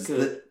 Says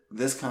that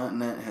this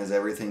continent has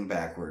everything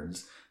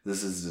backwards.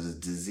 This is a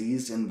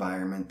diseased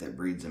environment that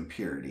breeds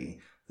impurity.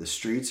 The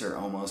streets are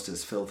almost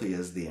as filthy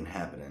as the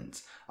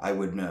inhabitants. I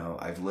would know.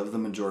 I've lived the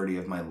majority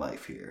of my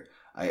life here.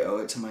 I owe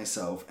it to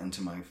myself and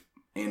to my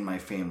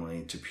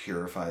family to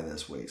purify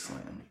this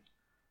wasteland.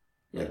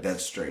 Yes. Like,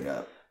 that's straight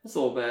up. That's a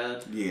little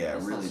bad. Yeah,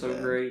 that's really not so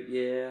bad. Great,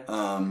 yeah.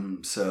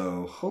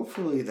 So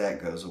hopefully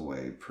that goes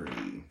away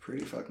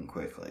pretty fucking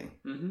quickly.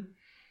 Mm-hmm.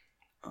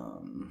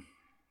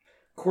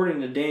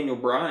 According to Daniel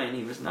Bryan,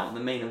 he was not in the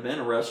main event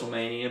of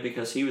WrestleMania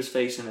because he was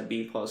facing a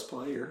B+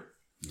 player.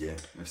 Yeah,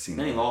 I've seen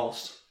that. Then he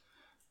lost.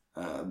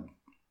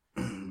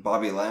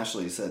 Bobby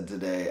Lashley said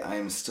today, I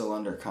am still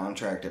under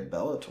contract at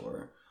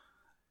Bellator,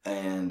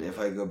 and if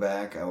I go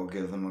back, I will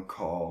give them a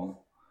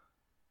call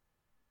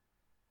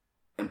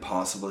and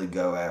possibly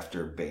go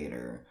after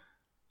Bader.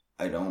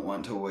 I don't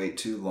want to wait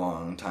too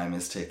long. Time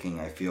is ticking.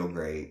 I feel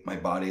great. My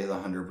body is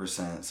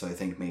 100%, so I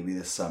think maybe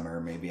this summer,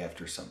 maybe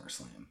after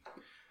SummerSlam.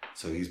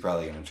 So he's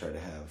probably going to try to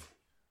have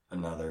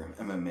another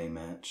MMA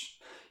match.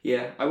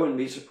 Yeah, I wouldn't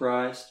be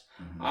surprised.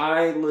 Mm-hmm.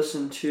 I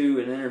listened to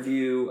an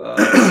interview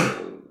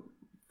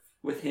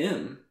with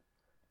him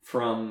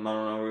from, I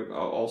don't know,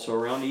 also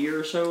around a year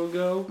or so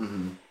ago.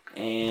 Mm-hmm.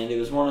 And it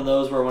was one of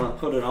those where when I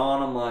put it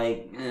on, I'm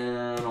like,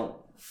 I don't,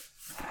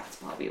 that's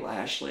Bobby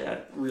Lashley. I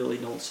really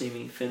don't see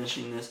me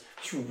finishing this.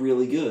 It's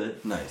really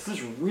good. Nice.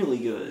 It's really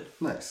good.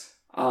 Nice.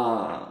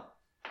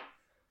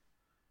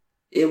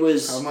 It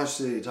was... How much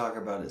did he talk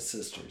about his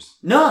sisters?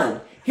 None.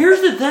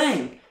 Here's the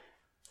thing.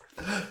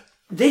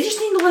 They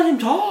just need to let him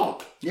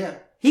talk. Yeah.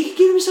 He could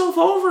get himself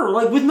over,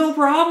 like, with no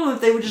problem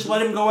if they would just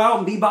let him go out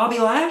and be Bobby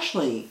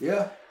Lashley.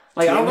 Yeah.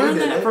 Like, I learned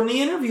that from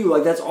the interview.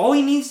 Like, that's all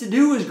he needs to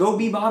do is go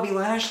be Bobby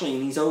Lashley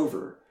and he's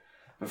over.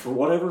 But for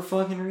whatever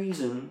fucking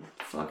reason,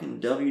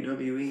 fucking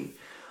WWE.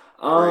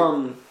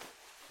 Right.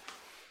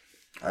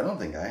 I don't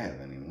think I have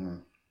any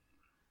more.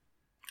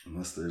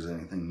 Unless there's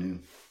anything new.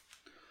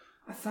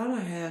 I thought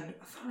I had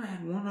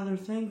one other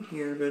thing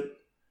here, but...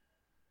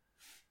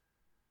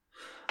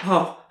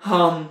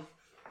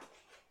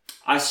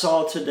 I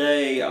saw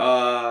today,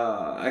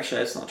 actually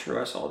that's not true,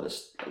 I saw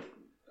this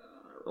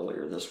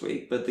earlier this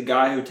week, but the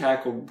guy who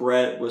tackled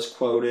Brett was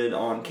quoted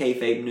on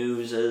Kayfabe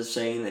News as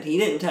saying that he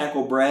didn't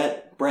tackle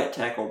Brett, Brett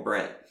tackled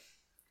Brett.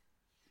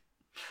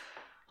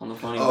 On the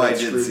funny Brett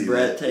screwed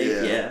Brett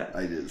tape, yeah.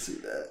 I did see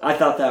that. I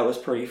thought that was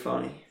pretty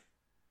funny.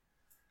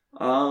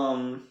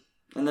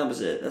 And that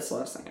was it. That's the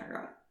last thing I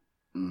got.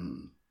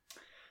 Mm-hmm.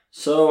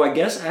 So I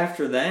guess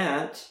after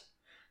that,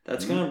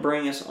 that's going to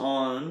bring us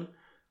on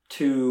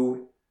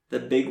to the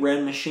Big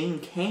Red Machine,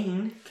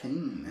 Kane.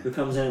 Who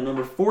comes in at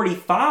number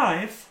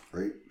 45.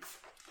 Right.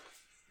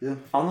 Yeah.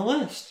 On the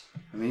list.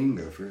 I mean, you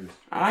can go first.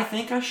 I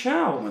think I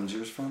shall. When's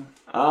yours from?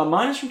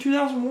 Mine is from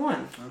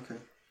 2001. Okay.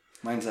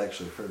 Mine's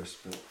actually first,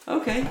 but...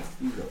 Okay.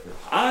 You go first.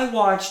 I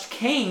watched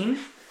Kane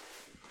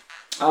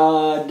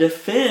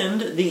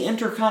defend the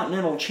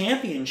Intercontinental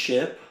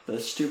Championship, the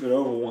stupid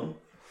oval one,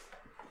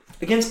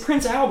 against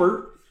Prince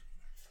Albert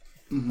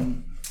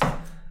in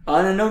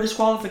a no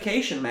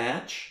disqualification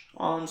match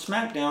on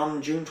SmackDown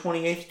on June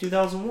 28th,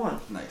 2001.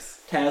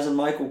 Nice. Taz and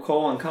Michael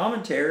Cole on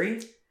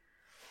commentary.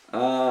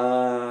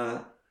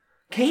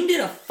 Kane did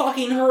a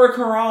fucking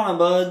Hurricanrana,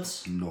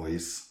 buds.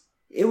 Noise.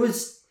 It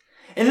was...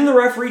 And then the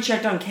referee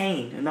checked on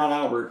Kane and not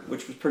Albert,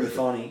 which was pretty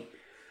funny.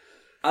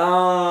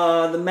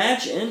 The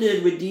match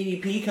ended with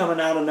DDP coming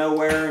out of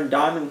nowhere and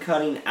diamond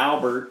cutting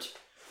Albert,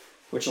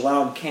 which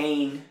allowed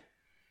Kane...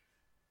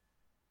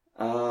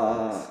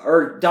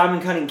 or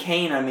diamond cutting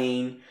Kane, I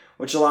mean,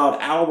 which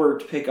allowed Albert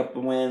to pick up the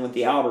win with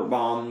the Albert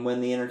Bomb and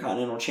win the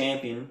Intercontinental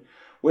Champion,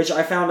 which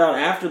I found out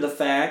after the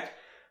fact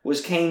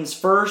was Kane's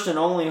first and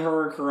only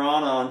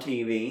Hurricanrana on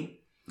TV,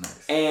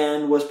 nice.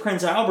 And was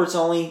Prince Albert's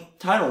only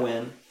title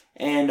win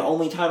and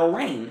only title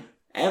reign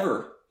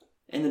ever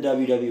in the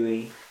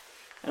WWE.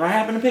 And I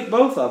happened to pick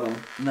both of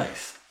them.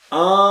 Nice.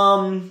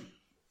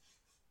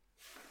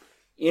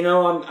 You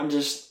know, I'm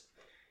just...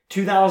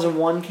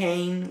 2001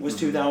 Kane was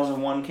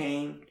 2001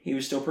 Kane. He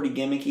was still pretty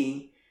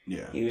gimmicky.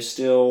 Yeah. He was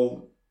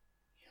still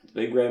the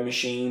Big Red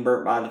Machine,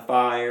 burnt by the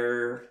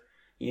fire.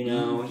 You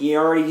know, he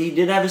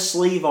did have his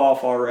sleeve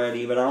off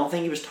already, but I don't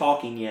think he was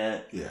talking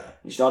yet. Yeah.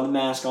 He still had the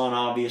mask on,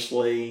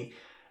 obviously.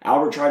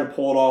 Albert tried to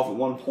pull it off at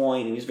one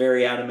point. He was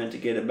very adamant to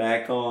get it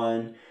back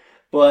on.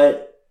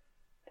 But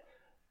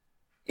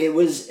it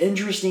was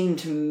interesting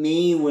to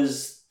me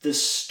was the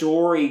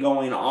story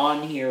going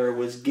on here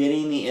was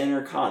getting the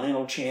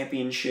Intercontinental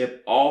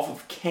Championship off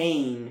of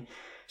Kane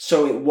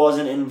so it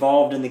wasn't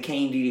involved in the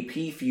Kane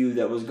DDP feud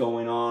that was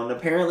going on.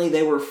 Apparently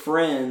they were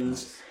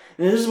friends.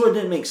 And this is what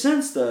didn't make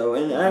sense, though.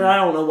 And I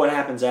don't know what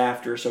happens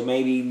after, so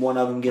maybe one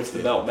of them gets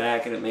the belt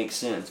back and it makes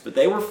sense. But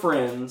they were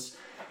friends,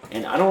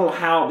 and I don't know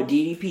how, but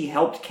DDP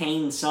helped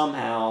Kane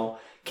somehow.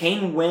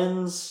 Kane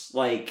wins,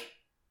 like...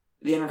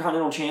 the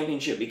Intercontinental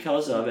Championship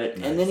because of it.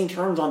 Nice. And then he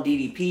turns on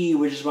DDP,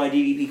 which is why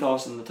DDP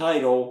cost him the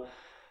title.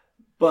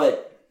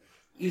 But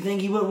you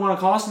think he wouldn't want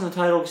to cost him the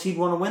title because he'd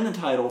want to win the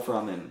title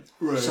from him.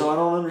 Right. So I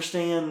don't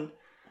understand.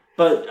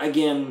 But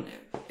again,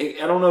 I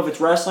don't know if it's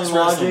wrestling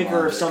logic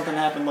or if something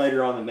happened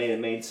later on that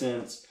made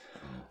sense.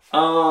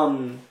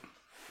 I'm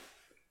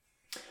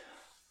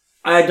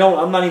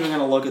not even going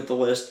to look at the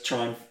list to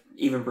try and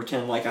even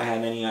pretend like I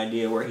have any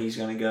idea where he's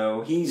going to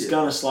go. He's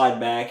going to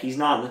slide back. He's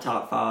not in the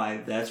top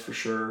 5, that's for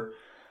sure.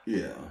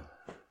 Yeah.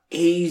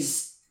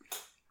 He's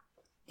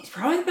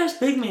probably the best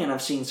big man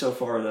I've seen so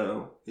far,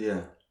 though.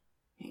 Yeah.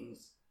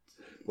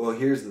 Well,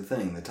 here's the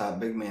thing. The top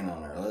big man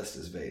on our list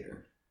is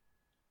Vader.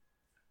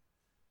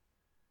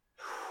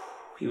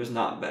 He was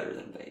not better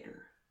than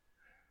Vader.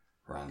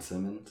 Ron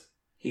Simmons?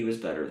 He was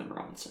better than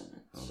Ron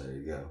Simmons. Oh, there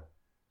you go.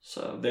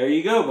 So, there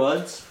you go,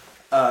 buds.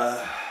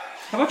 How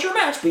about your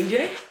match,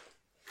 BJ?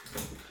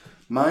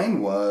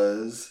 Mine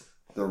was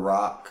The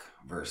Rock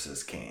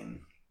versus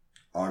Kane.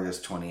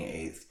 August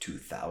 28th,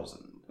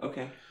 2000.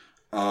 Okay.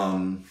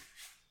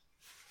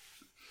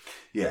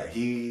 Yeah,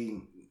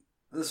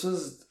 this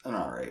was an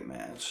alright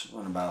match.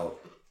 Went about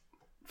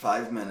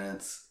 5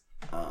 minutes.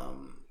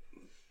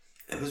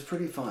 It was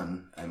pretty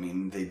fun. I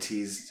mean, they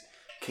teased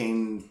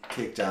Kane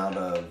kicked out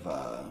of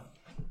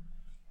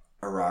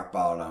a rock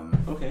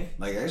bottom. Okay.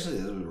 Like, actually,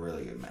 this was a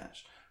really good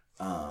match.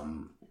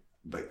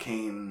 but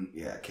Kane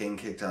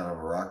kicked out of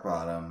a rock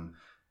bottom,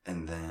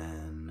 and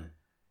then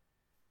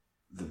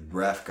the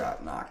ref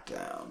got knocked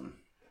down.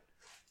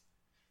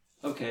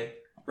 Okay,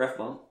 ref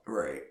bump.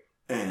 Right,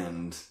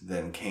 and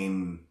then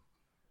Kane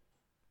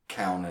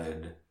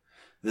counted.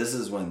 This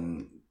is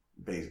when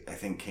I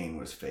think Kane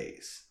was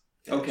face.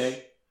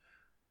 Okay.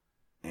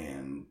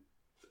 And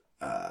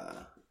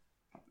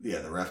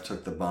the ref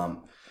took the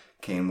bump.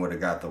 Kane would have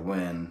got the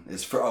win.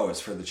 It's for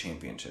the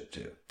championship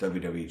too.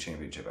 WWE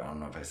Championship. I don't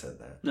know if I said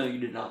that. No, you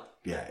did not.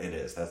 Yeah, it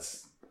is.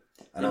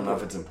 I don't know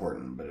if it's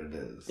important, but it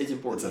is. It's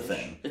important. It's a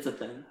thing. It's a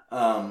thing.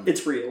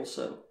 It's real,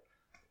 so.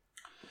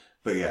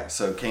 But yeah,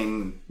 so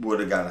Kane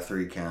would have got a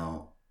 3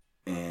 count,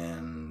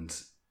 and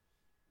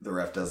the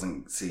ref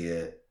doesn't see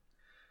it.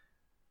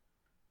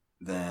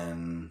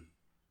 Then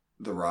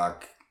The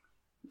Rock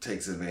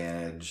takes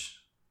advantage,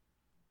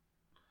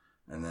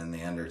 and then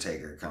The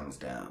Undertaker comes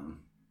down,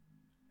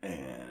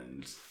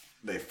 and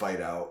they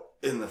fight out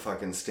in the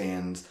fucking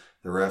stands.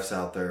 The ref's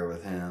out there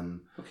with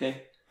him.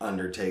 Okay.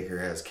 Undertaker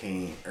has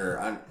Kane,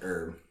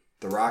 or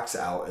The Rock's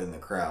out in the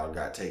crowd,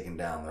 got taken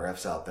down. The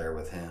ref's out there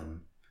with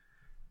him,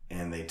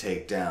 and they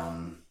take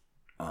down,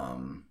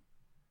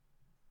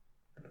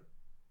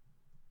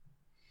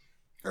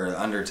 or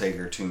the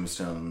Undertaker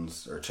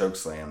tombstones or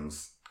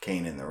chokeslams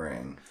Kane in the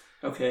ring.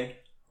 Okay.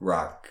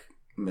 Rock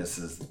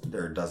misses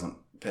or doesn't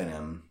pin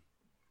him,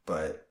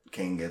 but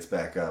Kane gets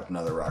back up.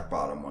 Another rock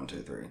bottom, 1,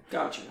 2, 3.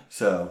 Gotcha.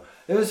 So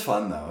it was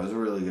fun though. It was a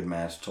really good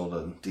match. Told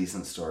a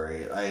decent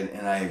story.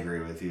 I agree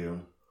with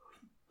you.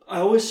 I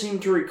always seem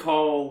to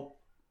recall,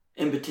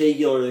 in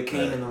particular, the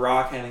Kane and The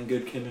Rock having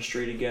good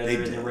chemistry together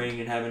in the ring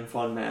and having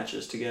fun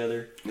matches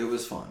together. It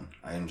was fun.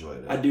 I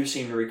enjoyed it. I do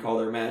seem to recall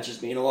their matches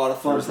being a lot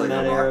of fun from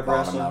that era. era of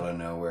wrestling. Out of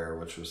nowhere,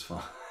 which was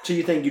fun. So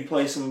you think you'd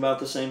place them about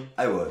the same?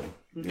 I would.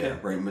 Okay. Yeah,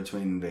 right in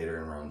between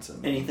Vader and Ron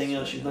Simmons. Anything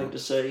else you'd like to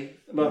say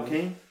about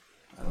Kane?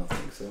 I don't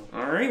think so.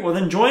 All right, well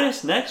then join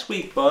us next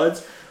week,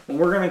 buds, when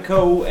we're going to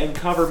go and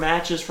cover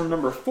matches from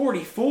number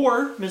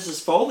 44,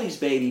 Mrs. Foley's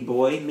baby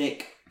boy,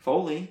 Mick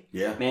Foley.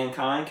 Yeah.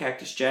 Mankind,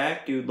 Cactus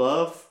Jack, Dude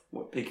Love,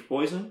 Pick Your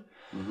Poison.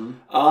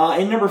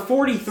 Mm-hmm. In number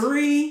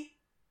 43,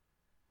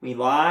 we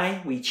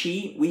lie, we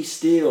cheat, we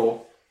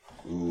steal.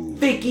 Ooh.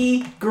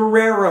 Vicky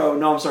Guerrero.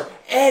 No, I'm sorry.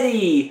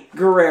 Eddie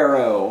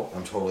Guerrero.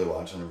 I'm totally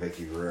watching a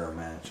Vicky Guerrero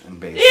match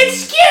and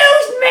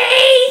Excuse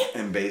me!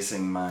 And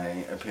basing my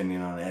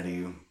opinion on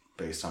Eddie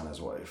based on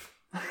his wife.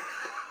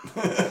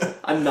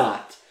 I'm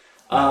not.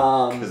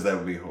 Because that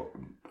would be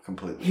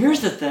completely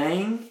Here's the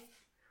thing.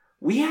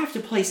 We have to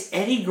place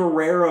Eddie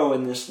Guerrero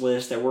in this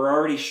list that we're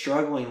already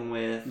struggling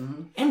with,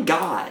 and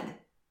God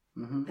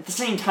at the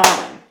same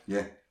time.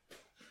 Yeah.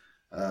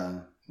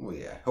 Well,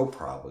 yeah, he'll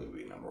probably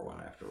be number 1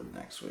 after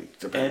next week.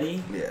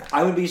 Eddie? Yeah.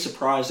 I would be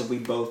surprised if we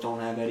both don't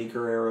have Eddie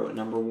Guerrero at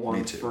number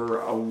 1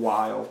 for a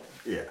while.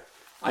 Yeah.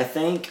 I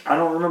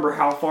don't remember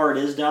how far it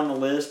is down the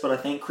list, but I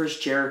think Chris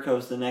Jericho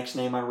is the next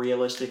name I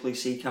realistically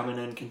see coming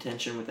in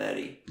contention with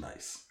Eddie.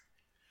 Nice.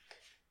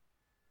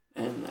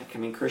 And,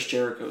 Chris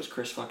Jericho is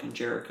Chris fucking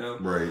Jericho.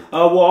 Right.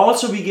 We'll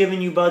also be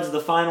giving you, buds,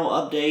 the final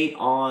update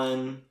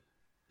on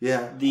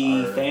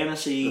the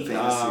fantasy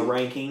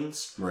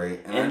rankings. Right.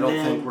 And I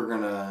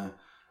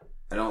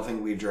don't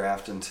think we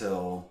draft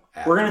until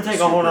after we're going to take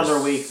a whole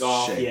other week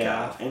off,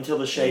 off. until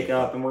the shake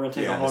up, and we're going to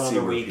take a whole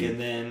other week, and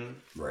then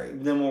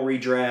we'll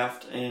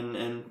redraft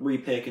and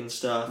repick and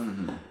stuff.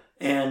 Mm-hmm.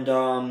 And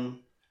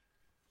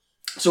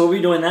so we'll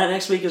be doing that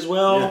next week as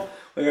well. Yeah.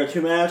 We got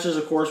 2 matches.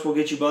 Of course, we'll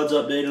get you buds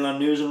updated on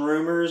news and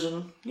rumors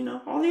and,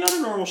 all the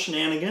other normal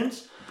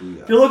shenanigans.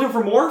 Booyah. If you're looking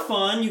for more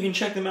fun, you can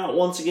check them out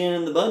once again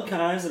in the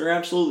Budkies that are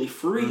absolutely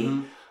free.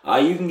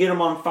 Mm-hmm. You can get them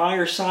on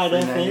Fireside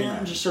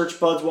FM. Just search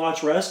Buds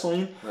Watch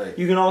Wrestling. Right.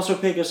 You can also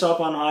pick us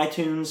up on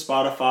iTunes,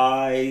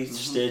 Spotify,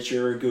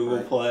 Stitcher,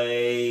 Google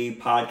Play,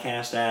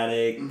 Podcast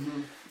Addict,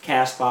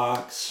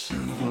 CastBox.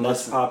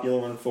 That's a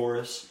popular one for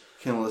us.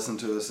 You can listen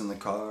to us in the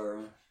car.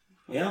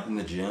 Yeah. In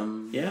the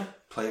gym. Yeah.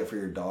 Play it for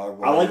your dog.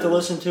 I like to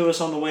listen to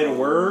us on the way to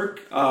work,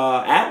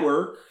 at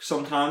work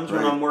sometimes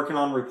when I'm working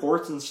on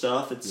reports and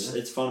stuff.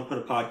 It's fun to put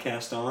a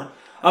podcast on.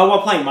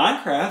 While playing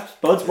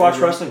Minecraft. Buds Watch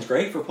Wrestling's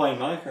great for playing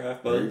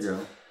Minecraft, Buds. There you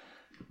go.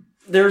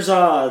 There's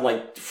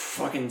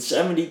fucking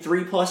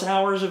 73 plus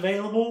hours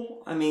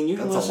available. You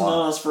can listen to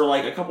us for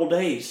a couple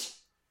days.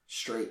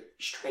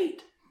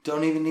 Straight.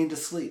 Don't even need to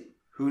sleep.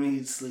 Who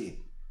needs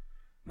sleep?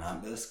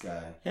 Not this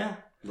guy. Yeah.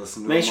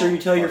 Listen to Make sure you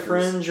tell your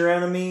friends, your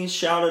enemies,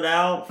 shout it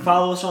out.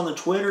 Follow us on the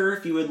Twitter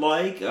if you would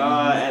like,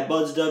 at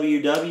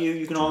BudsWW.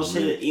 You can always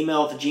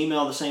email at the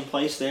Gmail, the same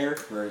place there.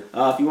 Right.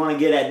 If you want to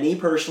get at me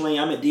personally,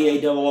 I'm at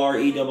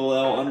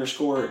DARRELL_GUNS on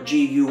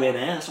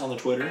the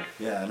Twitter.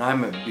 Yeah, and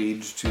I'm at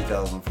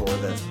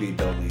Beej2004. That's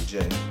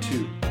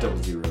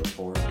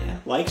BWJ2004. Yeah.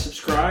 Like,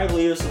 subscribe,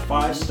 leave us a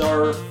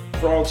 5-star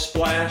Frog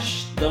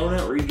Splash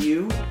donut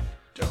review.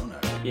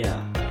 Donut?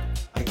 Yeah.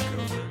 I can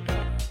go for it.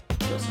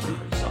 That's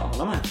pretty solid.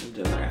 I'm having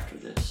dinner after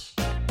this.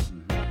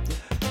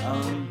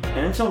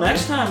 And until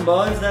next time,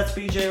 buds, that's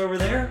BJ over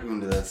there.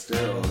 Into that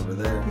stairwell over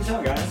there. Peace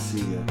out, guys. See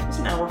ya. It's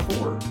an hour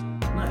 4.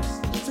 Nice.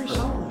 That's pretty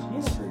solid. Yeah.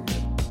 That's pretty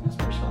good. That's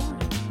pretty solid.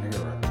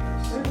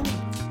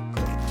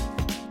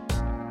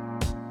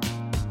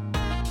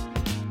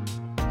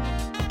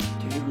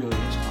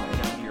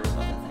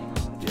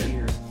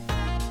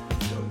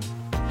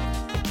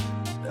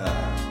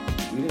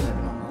 We didn't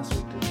have it on last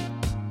week, did we?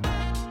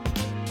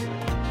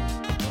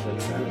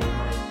 Is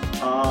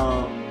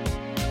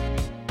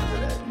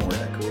it more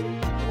echoey?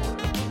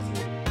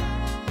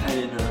 I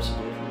didn't notice a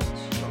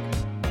difference.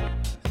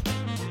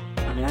 I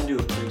mean, I do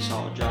a pretty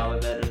solid job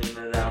of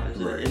editing it out.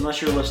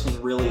 Unless you're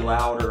listening really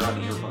loud or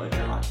on earbuds,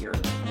 you're not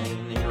hearing anything,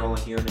 and then you're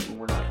only hearing it when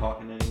we're not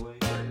talking anyway.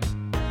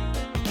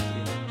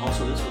 Yeah.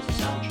 Also, this was a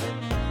sound check.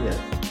 Yeah.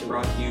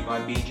 Brought to you by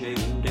BJ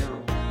and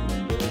Daryl.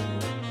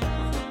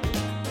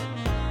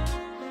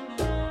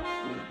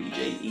 BJ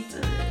eats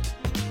it.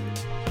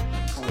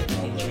 Oh, wait,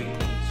 BJ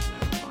eats.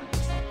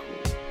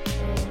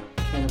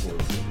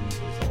 Cannibalism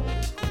is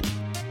always cool.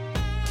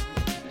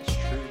 That's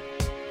true.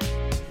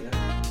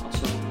 Yeah.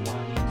 Also, why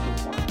we so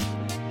quiet?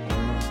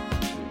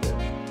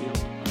 Yep,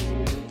 a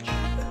little bitch.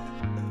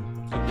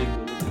 A big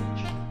little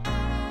bitch.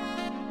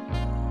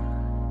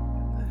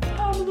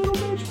 I'm a little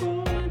bitch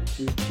boy.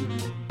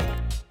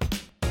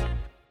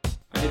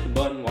 I hit the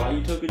button while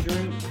you took a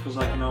drink because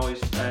I can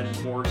always add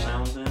more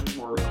sounds in,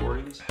 more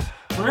recordings.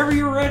 Whenever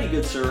you're ready,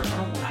 good sir. I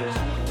don't want this. I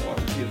want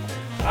water too.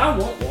 I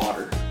want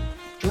water.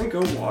 Drink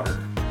of water.